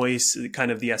 Is voice kind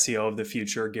of the SEO of the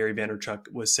future? Gary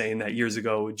Vaynerchuk was saying that years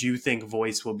ago. Do you think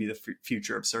voice will be the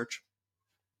future of search?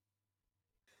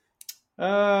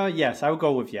 Yes, I would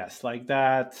go with yes. Like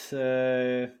that.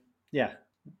 Yeah.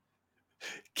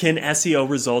 Can SEO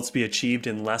results be achieved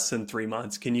in less than 3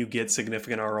 months? Can you get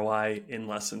significant ROI in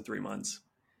less than 3 months?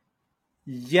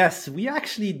 Yes, we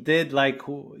actually did like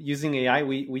using AI.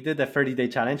 We did a 30-day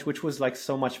challenge, which was like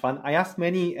so much fun. I asked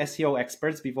many SEO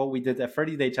experts before we did a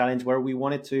 30-day challenge where we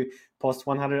wanted to post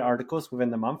 100 articles within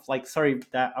the month. Like, sorry,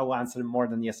 that I will answer more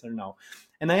than yes or no.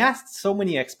 And I asked so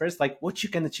many experts like what you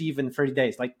can achieve in 30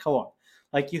 days. Like, come on,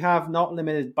 like you have not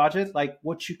limited budget. Like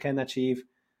what you can achieve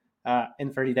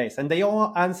in 30 days, and they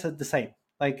all answered the same.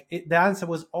 Like the answer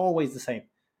was always the same.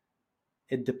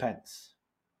 It depends.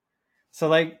 So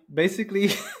like basically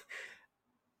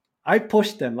I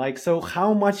pushed them like, so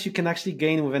how much you can actually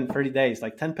gain within 30 days,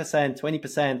 like 10%,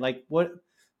 20%, like what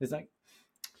is like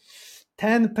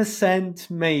 10%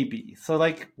 maybe. So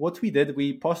like what we did,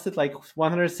 we posted like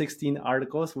 116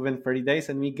 articles within 30 days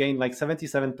and we gained like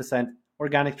 77%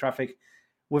 organic traffic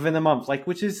within a month, like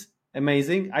which is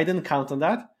amazing. I didn't count on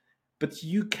that, but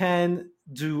you can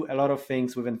do a lot of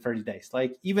things within 30 days,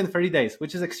 like even 30 days,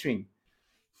 which is extreme.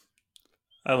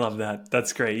 I love that.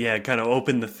 That's great. Yeah, kind of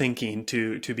open the thinking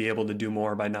to be able to do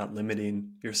more by not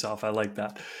limiting yourself. I like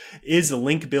that. Is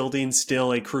link building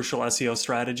still a crucial SEO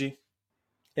strategy?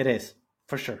 It is,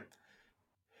 for sure.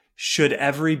 Should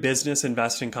every business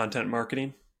invest in content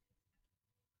marketing?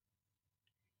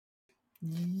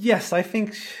 Yes, I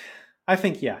think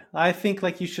yeah. I think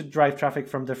like you should drive traffic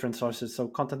from different sources. So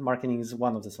content marketing is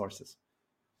one of the sources.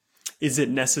 Is it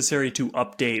necessary to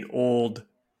update old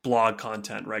blog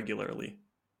content regularly?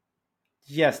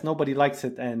 Yes, nobody likes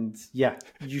it, and yeah,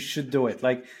 you should do it.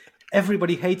 Like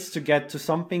everybody hates to get to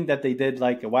something that they did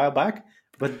like a while back,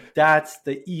 but that's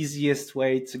the easiest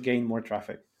way to gain more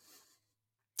traffic.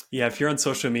 Yeah, if you're on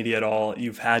social media at all,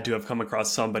 you've had to have come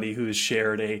across somebody who's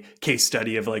shared a case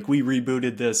study of like we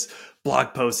rebooted this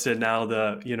blog post and now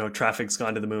the traffic's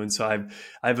gone to the moon. So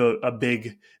I've a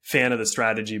big fan of the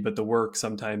strategy, but the work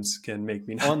sometimes can make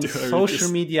me not On do it. social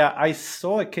media, I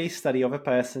saw a case study of a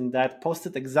person that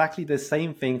posted exactly the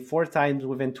same thing 4 times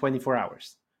within 24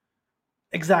 hours.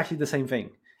 Exactly the same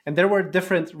thing. And there were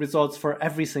different results for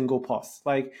every single post.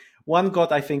 Like one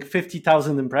got, I think,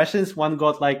 50,000 impressions, one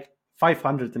got like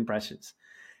 500 impressions,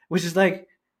 which is like,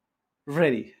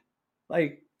 really?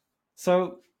 Like,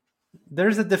 so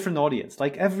there's a different audience.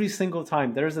 Like every single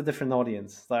time, there's a different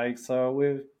audience. Like, so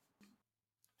we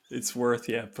It's worth,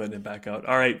 yeah, putting it back out.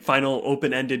 All right, final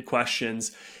open-ended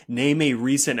questions. Name a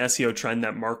recent SEO trend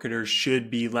that marketers should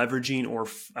be leveraging or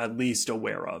at least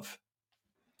aware of.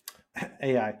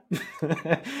 AI.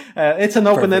 It's an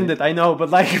open Perfect. ended, I know, but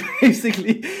like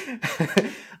basically,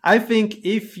 I think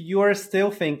if you're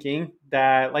still thinking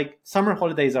that like summer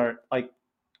holidays are like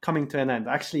coming to an end,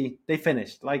 actually, they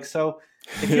finished. Like, so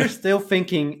if you're still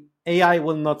thinking AI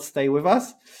will not stay with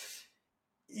us,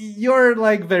 you're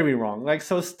like very wrong. Like,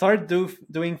 so start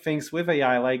doing things with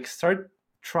AI, like, start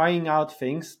trying out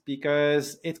things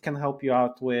because it can help you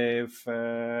out with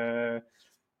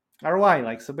ROI.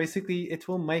 Like, so basically it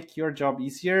will make your job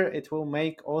easier. It will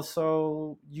make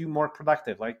also you more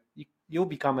productive. Like you'll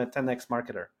become a 10x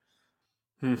marketer.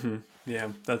 Yeah,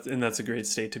 that's a great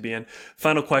state to be in.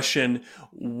 Final question: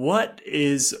 what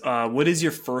is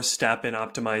your first step in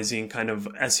optimizing kind of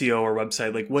SEO or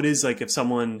website? Like, what is like if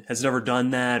someone has never done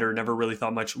that or never really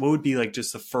thought much? What would be like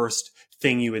just the first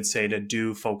thing you would say to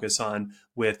do focus on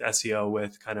with SEO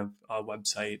with kind of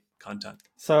website content?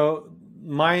 So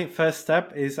my first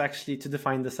step is actually to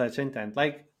define the search intent.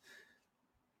 Like,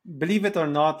 believe it or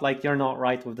not, like you're not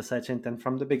right with the search intent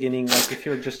from the beginning. Like if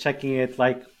you're just checking it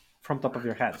like from top of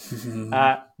your head,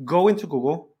 go into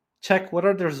Google, check what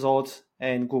are the results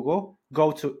in Google,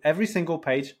 go to every single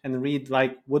page and read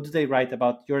like what do they write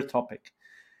about your topic.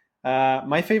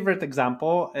 My favorite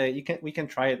example, we can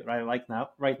try it right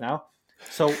now.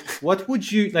 So what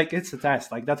would you like? It's a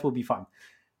test, like that will be fun.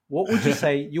 What would you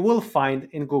say you will find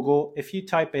in Google if you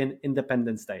type in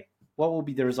Independence Day? What will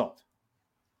be the result?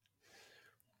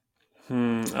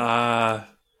 Hmm.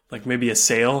 Like maybe a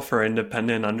sale for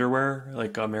independent underwear,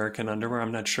 like American underwear.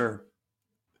 I'm not sure.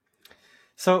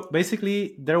 So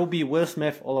basically, there will be Will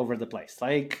Smith all over the place.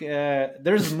 Like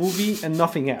there's a movie and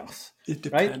nothing else, right?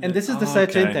 And Independent. this is the Oh,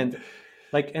 search okay. intent.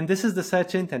 Like, and this is the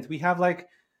search intent. We have like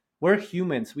we're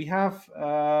humans. We have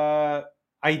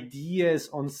ideas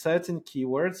on certain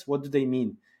keywords. What do they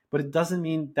mean? But it doesn't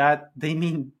mean that they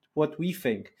mean what we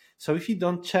think. So if you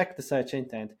don't check the search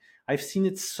intent, I've seen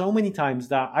it so many times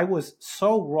that I was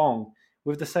so wrong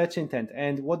with the search intent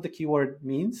and what the keyword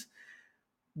means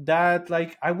that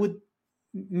like I would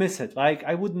miss it. Like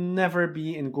I would never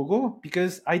be in Google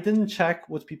because I didn't check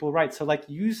what people write. So like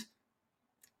use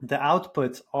the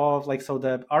output of like so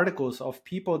the articles of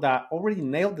people that already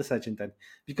nailed the search intent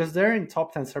because they're in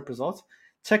top 10 search results.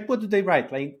 Check what do they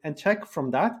write, like, and check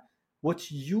from that what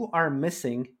you are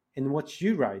missing in what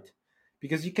you write,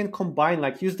 because you can combine,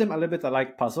 like, use them a little bit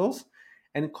like puzzles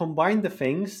and combine the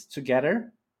things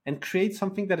together and create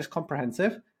something that is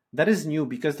comprehensive, that is new,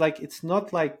 because like it's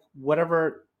not like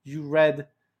whatever you read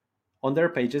on their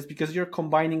pages, because you're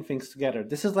combining things together.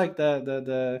 This is like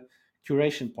the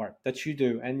curation part that you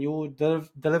do, and you will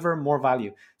deliver more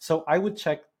value. So I would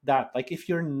check that, like if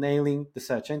you're nailing the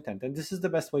search intent, and this is the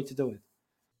best way to do it.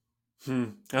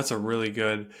 That's a really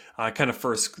good kind of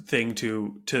first thing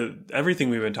to everything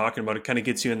we've been talking about. It kind of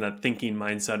gets you in that thinking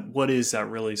mindset. What is that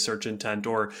really search intent,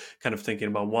 or kind of thinking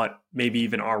about what maybe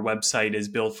even our website is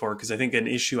built for? Because I think an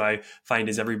issue I find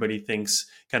is everybody thinks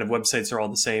kind of websites are all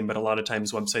the same, but a lot of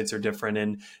times websites are different,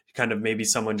 and kind of maybe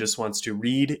someone just wants to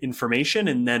read information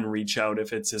and then reach out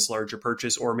if it's this larger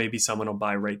purchase, or maybe someone will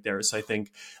buy right there. So I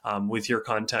think with your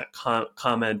content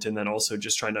comment, and then also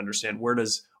just trying to understand, where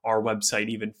does our website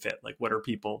even fit? Like, what are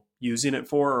people using it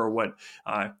for, or what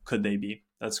could they be?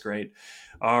 That's great.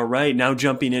 All right, now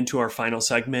jumping into our final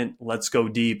segment, let's go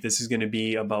deep. This is going to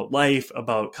be about life,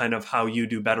 about kind of how you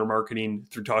do better marketing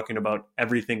through talking about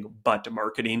everything but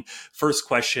marketing. First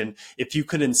question, if you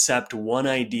could incept one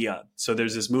idea. So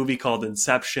there's this movie called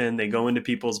Inception. They go into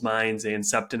people's minds, they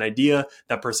incept an idea.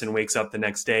 That person wakes up the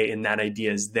next day and that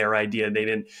idea is their idea. They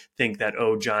didn't think that,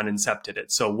 oh, John incepted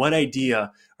it. So what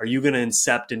idea are you going to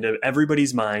incept into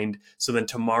everybody's mind so then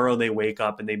tomorrow they wake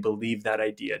up and they believe that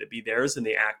idea to be theirs and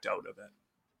they act out of it?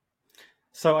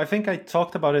 So I think I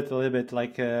talked about it a little bit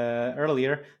like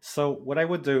earlier. So what I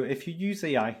would do if you use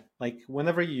AI, like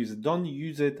whenever you use it, don't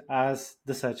use it as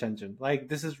the search engine. Like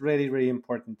this is really, really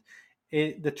important.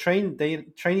 The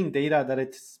training data that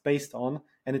it's based on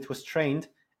and it was trained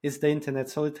is the internet.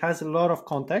 So it has a lot of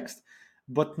context,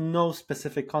 but no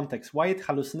specific context. Why it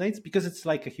hallucinates? Because it's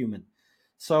like a human.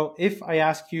 So if I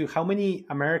ask you how many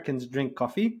Americans drink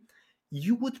coffee,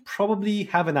 you would probably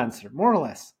have an answer, more or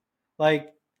less.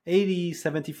 Like 80,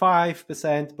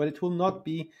 75%, but it will not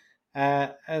be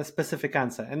a specific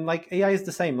answer. And like AI is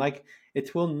the same, like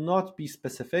it will not be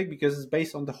specific because it's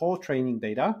based on the whole training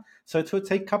data. So it will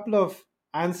take a couple of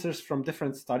answers from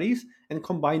different studies and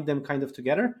combine them kind of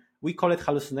together. We call it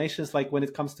hallucinations. Like when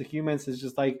it comes to humans, it's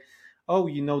just like, oh,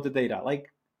 you know the data.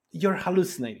 Like you're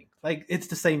hallucinating. Like it's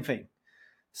the same thing.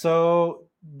 So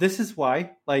this is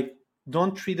why, like,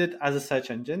 don't treat it as a search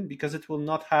engine because it will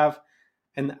not have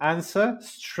an answer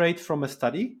straight from a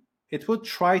study. It will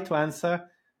try to answer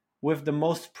with the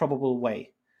most probable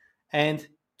way. And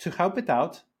to help it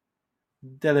out,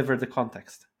 deliver the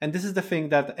context. And this is the thing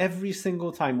that every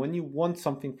single time when you want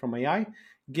something from AI,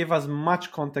 give as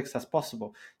much context as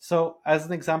possible. So as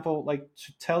an example, like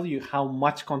to tell you how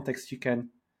much context you can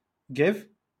give,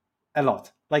 a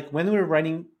lot. Like when we're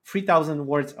writing 3,000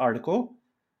 words article,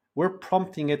 we're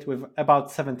prompting it with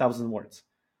about 7,000 words.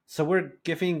 So we're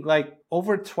giving like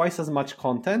over twice as much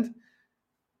content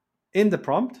in the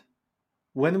prompt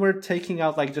when we're taking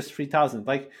out like just 3,000.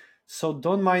 Like, so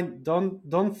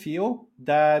don't feel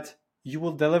that you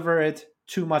will deliver it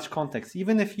too much context.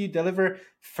 Even if you deliver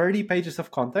 30 pages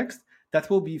of context, that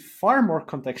will be far more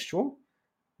contextual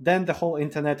than the whole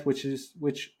internet, which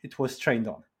it was trained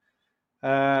on.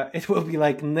 It will be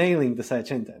like nailing the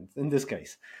search intent in this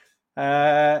case.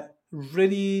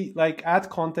 Really like add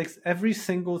context every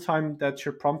single time that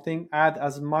you're prompting, add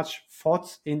as much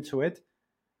thoughts into it.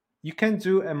 You can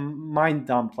do a mind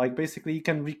dump, like basically you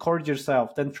can record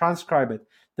yourself, then transcribe it,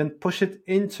 then push it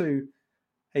into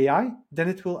AI, then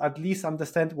it will at least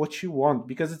understand what you want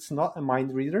because it's not a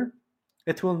mind reader.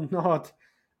 It will not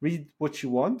read what you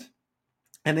want.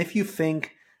 And if you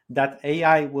think that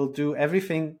AI will do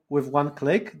everything with one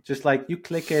click, just like you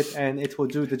click it and it will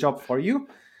do the job for you,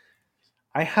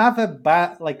 I have a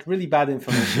bad, like really bad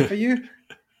information for you.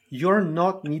 You're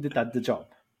not needed at the job.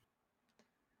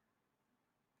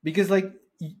 Because like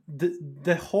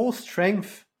the whole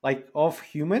strength like of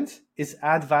humans is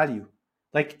add value.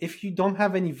 Like if you don't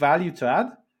have any value to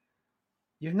add,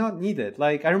 you're not needed.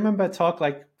 Like I remember a talk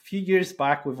like a few years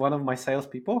back with one of my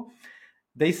salespeople.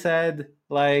 They said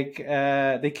like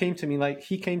they came to me, like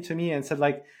he came to me and said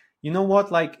like, you know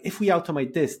what, like if we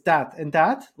automate this, that and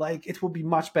that, like it will be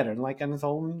much better. And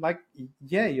so I'm like,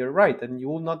 yeah, you're right, and you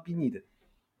will not be needed.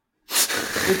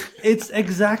 It's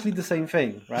exactly the same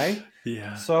thing, right?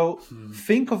 Yeah. So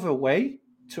think of a way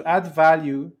to add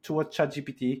value to what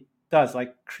ChatGPT does.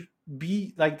 Like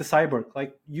be like the cyborg,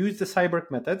 like use the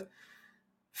cyborg method.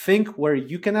 Think where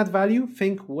you can add value,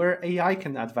 think where AI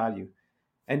can add value.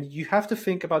 And you have to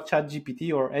think about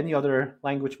ChatGPT or any other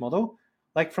language model,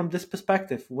 like from this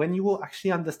perspective, when you will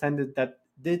actually understand it, that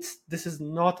this is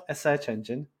not a search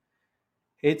engine.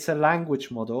 It's a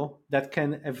language model that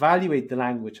can evaluate the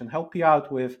language and help you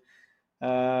out with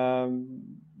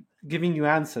giving you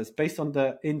answers based on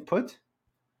the input.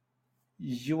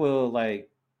 You will like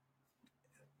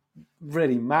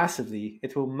really massively,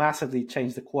 it will massively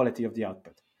change the quality of the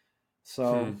output.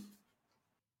 So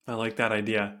I like that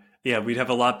idea. Yeah, we'd have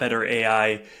a lot better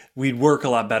AI. We'd work a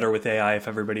lot better with AI if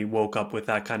everybody woke up with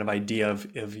that kind of idea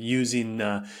of using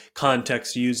the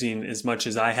context, using as much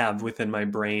as I have within my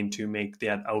brain to make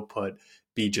that output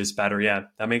be just better. Yeah,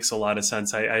 that makes a lot of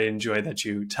sense. I enjoy that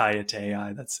you tie it to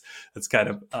AI. That's kind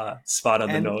of spot on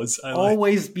the And nose. I like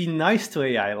always be nice to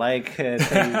AI, like say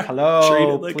treat it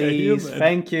hello, like a please, human.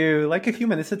 thank you, like a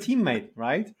human. It's a teammate,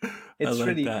 right? I It's like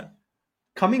really that.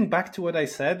 coming back to what I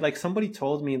said. Like somebody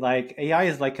told me, like AI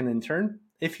is like an intern.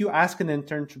 If you ask an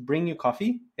intern to bring you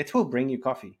coffee, it will bring you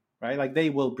coffee, right? Like they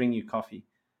will bring you coffee,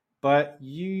 but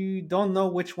you don't know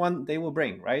which one they will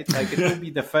bring, right? Like it will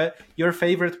be your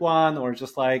favorite one, or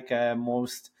just like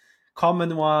most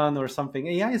common one or something.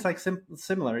 AI is like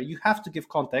similar. You have to give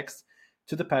context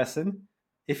to the person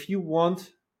if you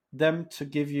want them to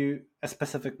give you a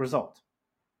specific result.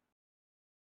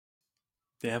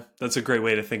 Yeah, that's a great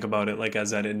way to think about it. Like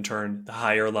as that intern, the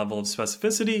higher level of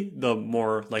specificity, the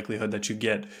more likelihood that you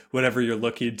get whatever you're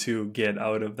looking to get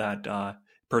out of that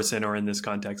person, or in this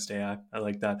context, AI. I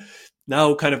like that.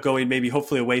 Now, kind of going maybe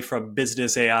hopefully away from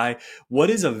business AI, what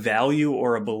is a value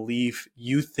or a belief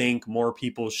you think more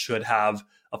people should have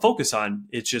a focus on?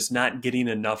 It's just not getting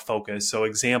enough focus. So,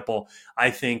 example, I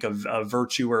think of a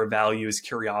virtue or a value is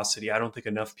curiosity. I don't think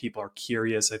enough people are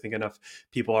curious. I think enough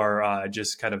people are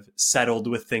just kind of settled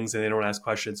with things and they don't ask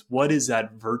questions. What is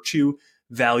that virtue,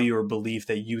 value, or belief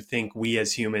that you think we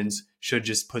as humans should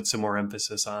just put some more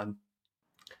emphasis on?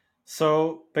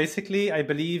 So basically, I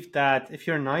believe that if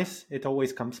you're nice, it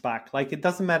always comes back. Like it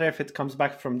doesn't matter if it comes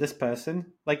back from this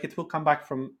person, like it will come back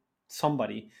from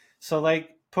somebody. So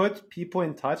like put people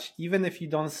in touch, even if you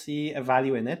don't see a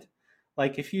value in it.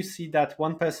 Like if you see that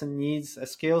one person needs a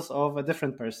skills of a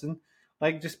different person,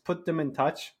 like just put them in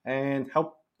touch and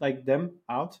help like them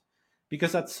out.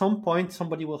 Because at some point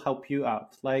somebody will help you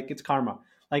out. Like it's karma.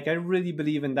 Like I really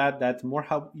believe in that, that the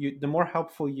more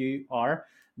helpful you are,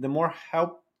 the more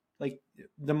help like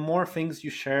the more things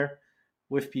you share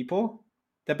with people,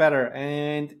 the better.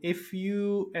 And if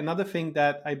you another thing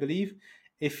that I believe,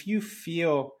 if you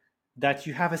feel that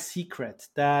you have a secret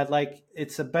that like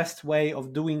it's the best way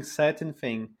of doing certain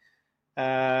thing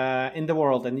in the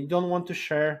world, and you don't want to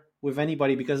share with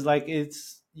anybody because like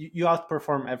you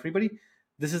outperform everybody,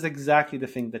 this is exactly the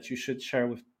thing that you should share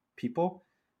with people,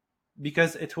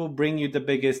 because it will bring you the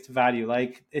biggest value.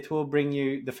 Like it will bring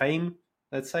you the fame,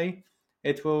 let's say.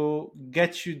 It will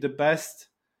get you the best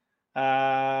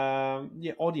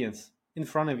audience in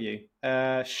front of you.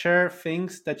 Share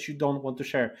things that you don't want to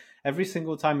share. Every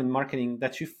single time in marketing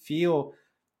that you feel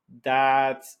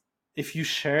that if you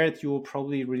share it, you will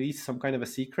probably release some kind of a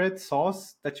secret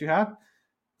sauce that you have,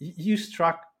 you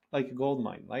struck like a gold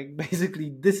mine. Like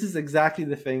basically, this is exactly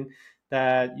the thing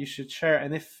that you should share.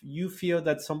 And if you feel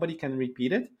that somebody can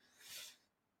repeat it,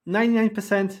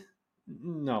 99%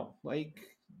 no. Like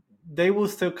they will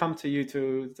still come to you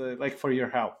to like for your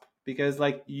help, because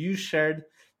like you shared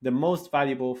the most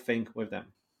valuable thing with them.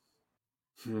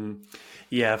 Hmm.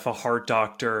 Yeah, if a heart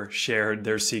doctor shared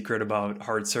their secret about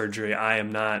heart surgery, I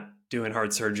am not doing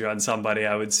heart surgery on somebody.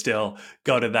 I would still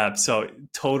go to them. So,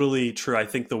 totally true. I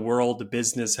think the world, the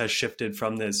business has shifted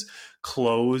from this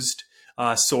closed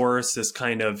source, this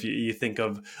kind of, you think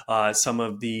of some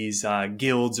of these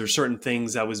guilds or certain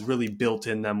things that was really built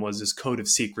in them was this code of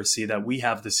secrecy that we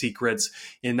have the secrets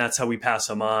and that's how we pass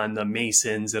them on, the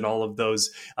Masons and all of those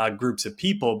groups of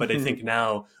people. But I think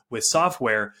now, with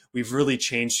software, we've really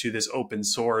changed to this open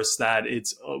source that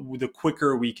it's the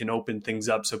quicker we can open things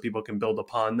up so people can build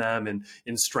upon them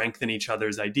and strengthen each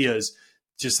other's ideas,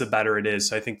 just the better it is.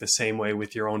 So I think the same way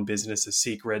with your own business's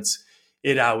secrets,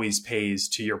 it always pays,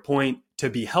 to your point, to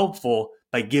be helpful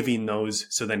by giving those,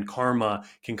 so then karma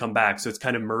can come back. So it's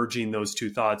kind of merging those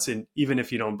two thoughts. And even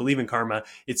if you don't believe in karma,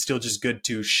 it's still just good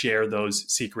to share those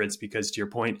secrets, because to your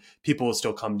point, people will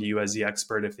still come to you as the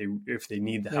expert if they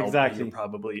need the help that you're Exactly.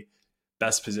 probably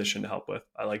best positioned to help with.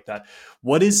 I like that.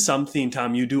 What is something,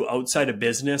 Tom, you do outside of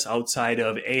business, outside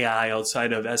of AI,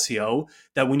 outside of SEO,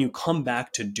 that when you come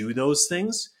back to do those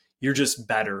things, you're just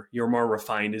better, you're more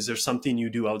refined? Is there something you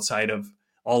do outside of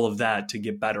all of that to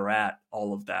get better at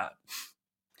all of that?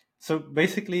 So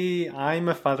basically, I'm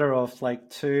a father of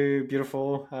like two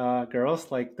beautiful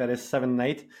girls, like that is 7 and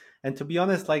 8. And to be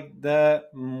honest, like the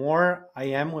more I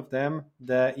am with them,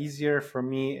 the easier for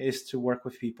me is to work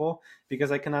with people,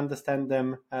 because I can understand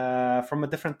them from a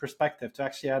different perspective, to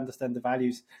actually understand the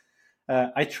values.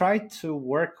 I try to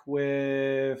work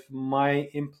with my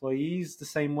employees the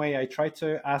same way. I try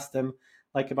to ask them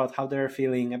like about how they're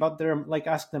feeling, about their like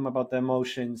ask them about their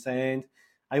emotions, and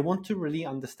I want to really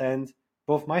understand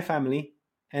both my family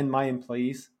and my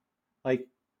employees, like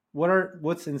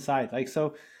what's inside. Like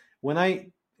so, when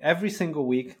I every single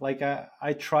week, like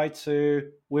I try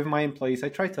to with my employees, I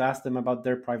try to ask them about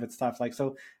their private stuff. Like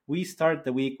so, we start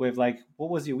the week with like, what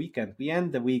was your weekend? We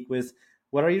end the week with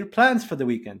what are your plans for the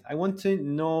weekend? I want to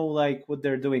know like what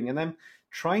they're doing, and I'm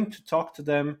trying to talk to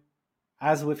them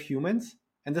as with humans.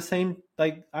 And the same,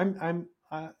 like I'm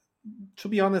to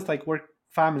be honest, like work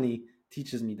family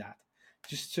teaches me that,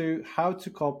 just to how to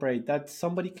cooperate, that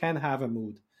somebody can have a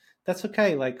mood. That's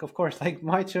okay. Like, of course, like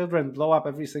my children blow up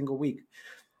every single week.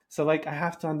 So like I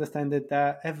have to understand it,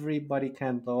 that everybody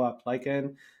can blow up. Like,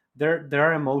 and there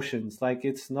are emotions. Like,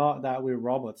 it's not that we're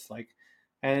robots. Like,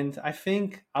 and I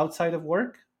think outside of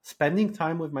work, spending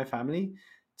time with my family,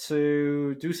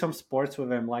 to do some sports with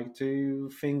them, like do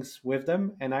things with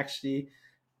them, and actually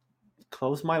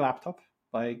close my laptop,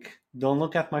 like don't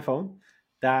look at my phone,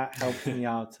 that helps me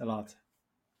out a lot.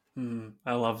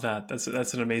 I love that. That's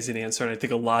an amazing answer, and I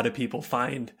think a lot of people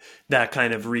find that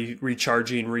kind of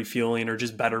recharging, refueling, or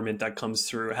just betterment that comes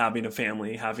through having a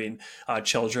family, having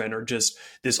children, or just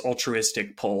this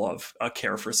altruistic pull of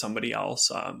care for somebody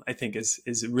else. I think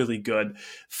is really good.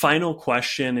 Final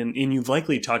question, and you've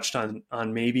likely touched on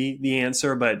maybe the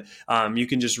answer, but you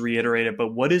can just reiterate it.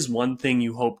 But what is one thing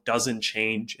you hope doesn't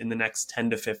change in the next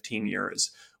 10 to 15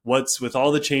 years? What's with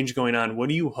all the change going on? What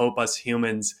do you hope us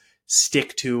humans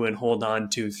stick to and hold on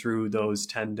to through those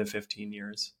 10 to 15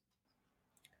 years?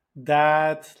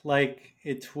 That like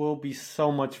it will be so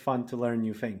much fun to learn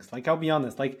new things. Like, I'll be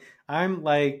honest, like I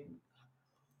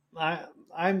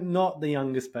I'm not the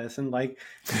youngest person, like,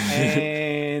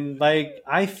 and like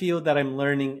I feel that I'm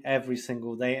learning every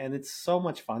single day, and it's so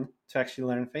much fun to actually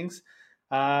learn things.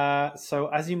 So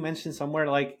as you mentioned somewhere,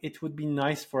 like it would be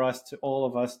nice for us to all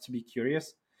of us to be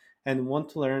curious and want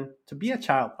to learn, to be a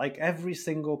child. Like every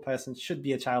single person should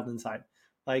be a child inside.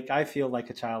 Like I feel like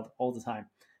a child all the time.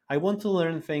 I want to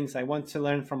learn things. I want to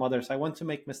learn from others. I want to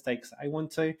make mistakes. I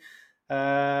want to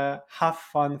have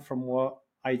fun from what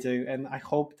I do, and I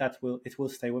hope that it will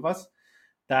stay with us.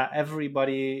 That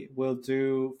everybody will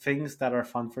do things that are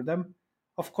fun for them.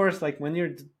 Of course, like when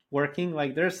you're working,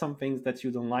 like there's some things that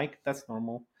you don't like. That's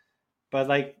normal, but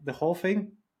like the whole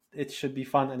thing, it should be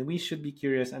fun, and we should be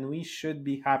curious, and we should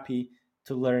be happy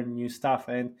to learn new stuff.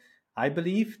 And I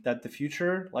believe that the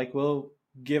future, like, will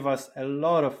give us a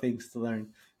lot of things to learn.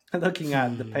 Looking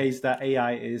at the pace that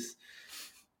AI is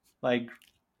like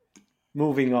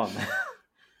moving on.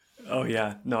 Oh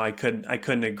yeah, no, I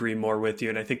couldn't agree more with you,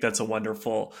 and I think that's a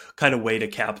wonderful kind of way to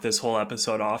cap this whole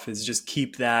episode off. Is just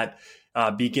keep that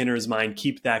beginner's mind,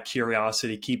 keep that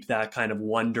curiosity, keep that kind of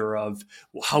wonder of,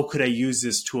 well, how could I use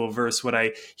this tool? Versus what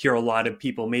I hear a lot of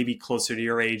people, maybe closer to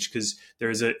your age, because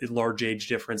there's a large age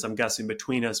difference, I'm guessing,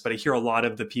 between us. But I hear a lot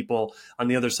of the people on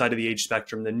the other side of the age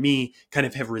spectrum than me kind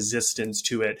of have resistance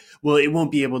to it. Well, it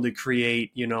won't be able to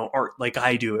create, art like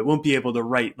I do. It won't be able to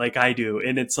write like I do,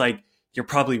 and it's like, you're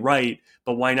probably right,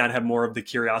 but why not have more of the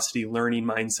curiosity, learning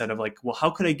mindset of like, well, how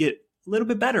could I get a little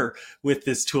bit better with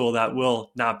this tool that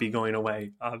will not be going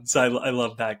away? So I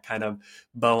love that kind of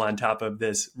bow on top of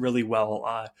this really well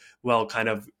kind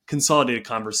of consolidated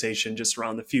conversation just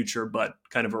around the future, but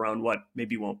kind of around what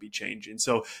maybe won't be changing.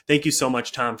 So thank you so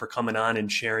much, Tom, for coming on and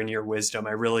sharing your wisdom.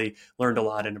 I really learned a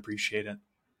lot and appreciate it.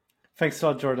 Thanks a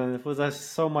lot, Jordan. It was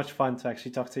so much fun to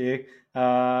actually talk to you.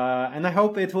 And I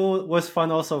hope was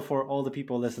fun also for all the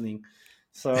people listening.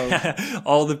 So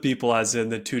all the people, as in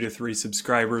the 2 to 3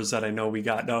 subscribers that I know we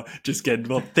got. No, just kidding.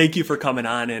 Well, thank you for coming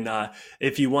on. And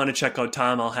if you want to check out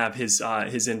Tom, I'll have his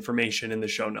information in the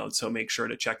show notes. So make sure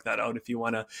to check that out if you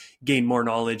want to gain more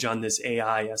knowledge on this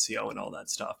AI, SEO, and all that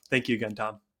stuff. Thank you again,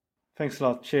 Tom. Thanks a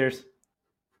lot. Cheers.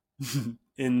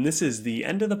 And this is the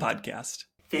end of the podcast.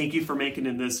 Thank you for making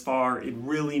it this far. It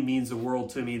really means the world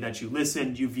to me that you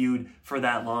listened, you viewed for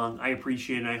that long. I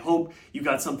appreciate it. I hope you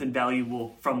got something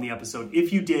valuable from the episode.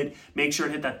 If you did, make sure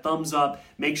to hit that thumbs up.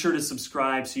 Make sure to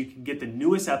subscribe so you can get the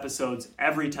newest episodes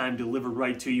every time delivered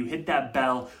right to you. Hit that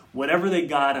bell, whatever they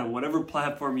got on whatever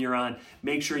platform you're on.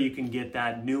 Make sure you can get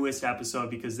that newest episode,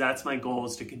 because that's my goal,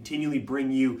 is to continually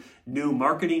bring you new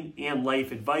marketing and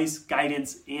life advice,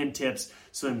 guidance, and tips,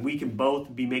 so that we can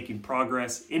both be making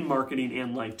progress in marketing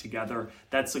and life together.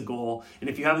 That's the goal. And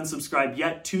if you haven't subscribed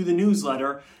yet to the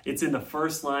newsletter, it's in the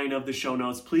first line of the show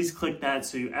notes. Please click that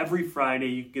so every Friday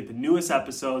you can get the newest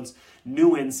episodes,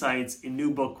 new insights, and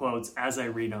new book quotes as I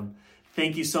read them.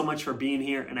 Thank you so much for being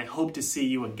here, and I hope to see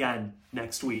you again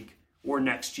next week, or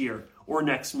next year, or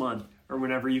next month, or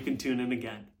whenever you can tune in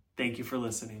again. Thank you for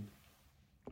listening.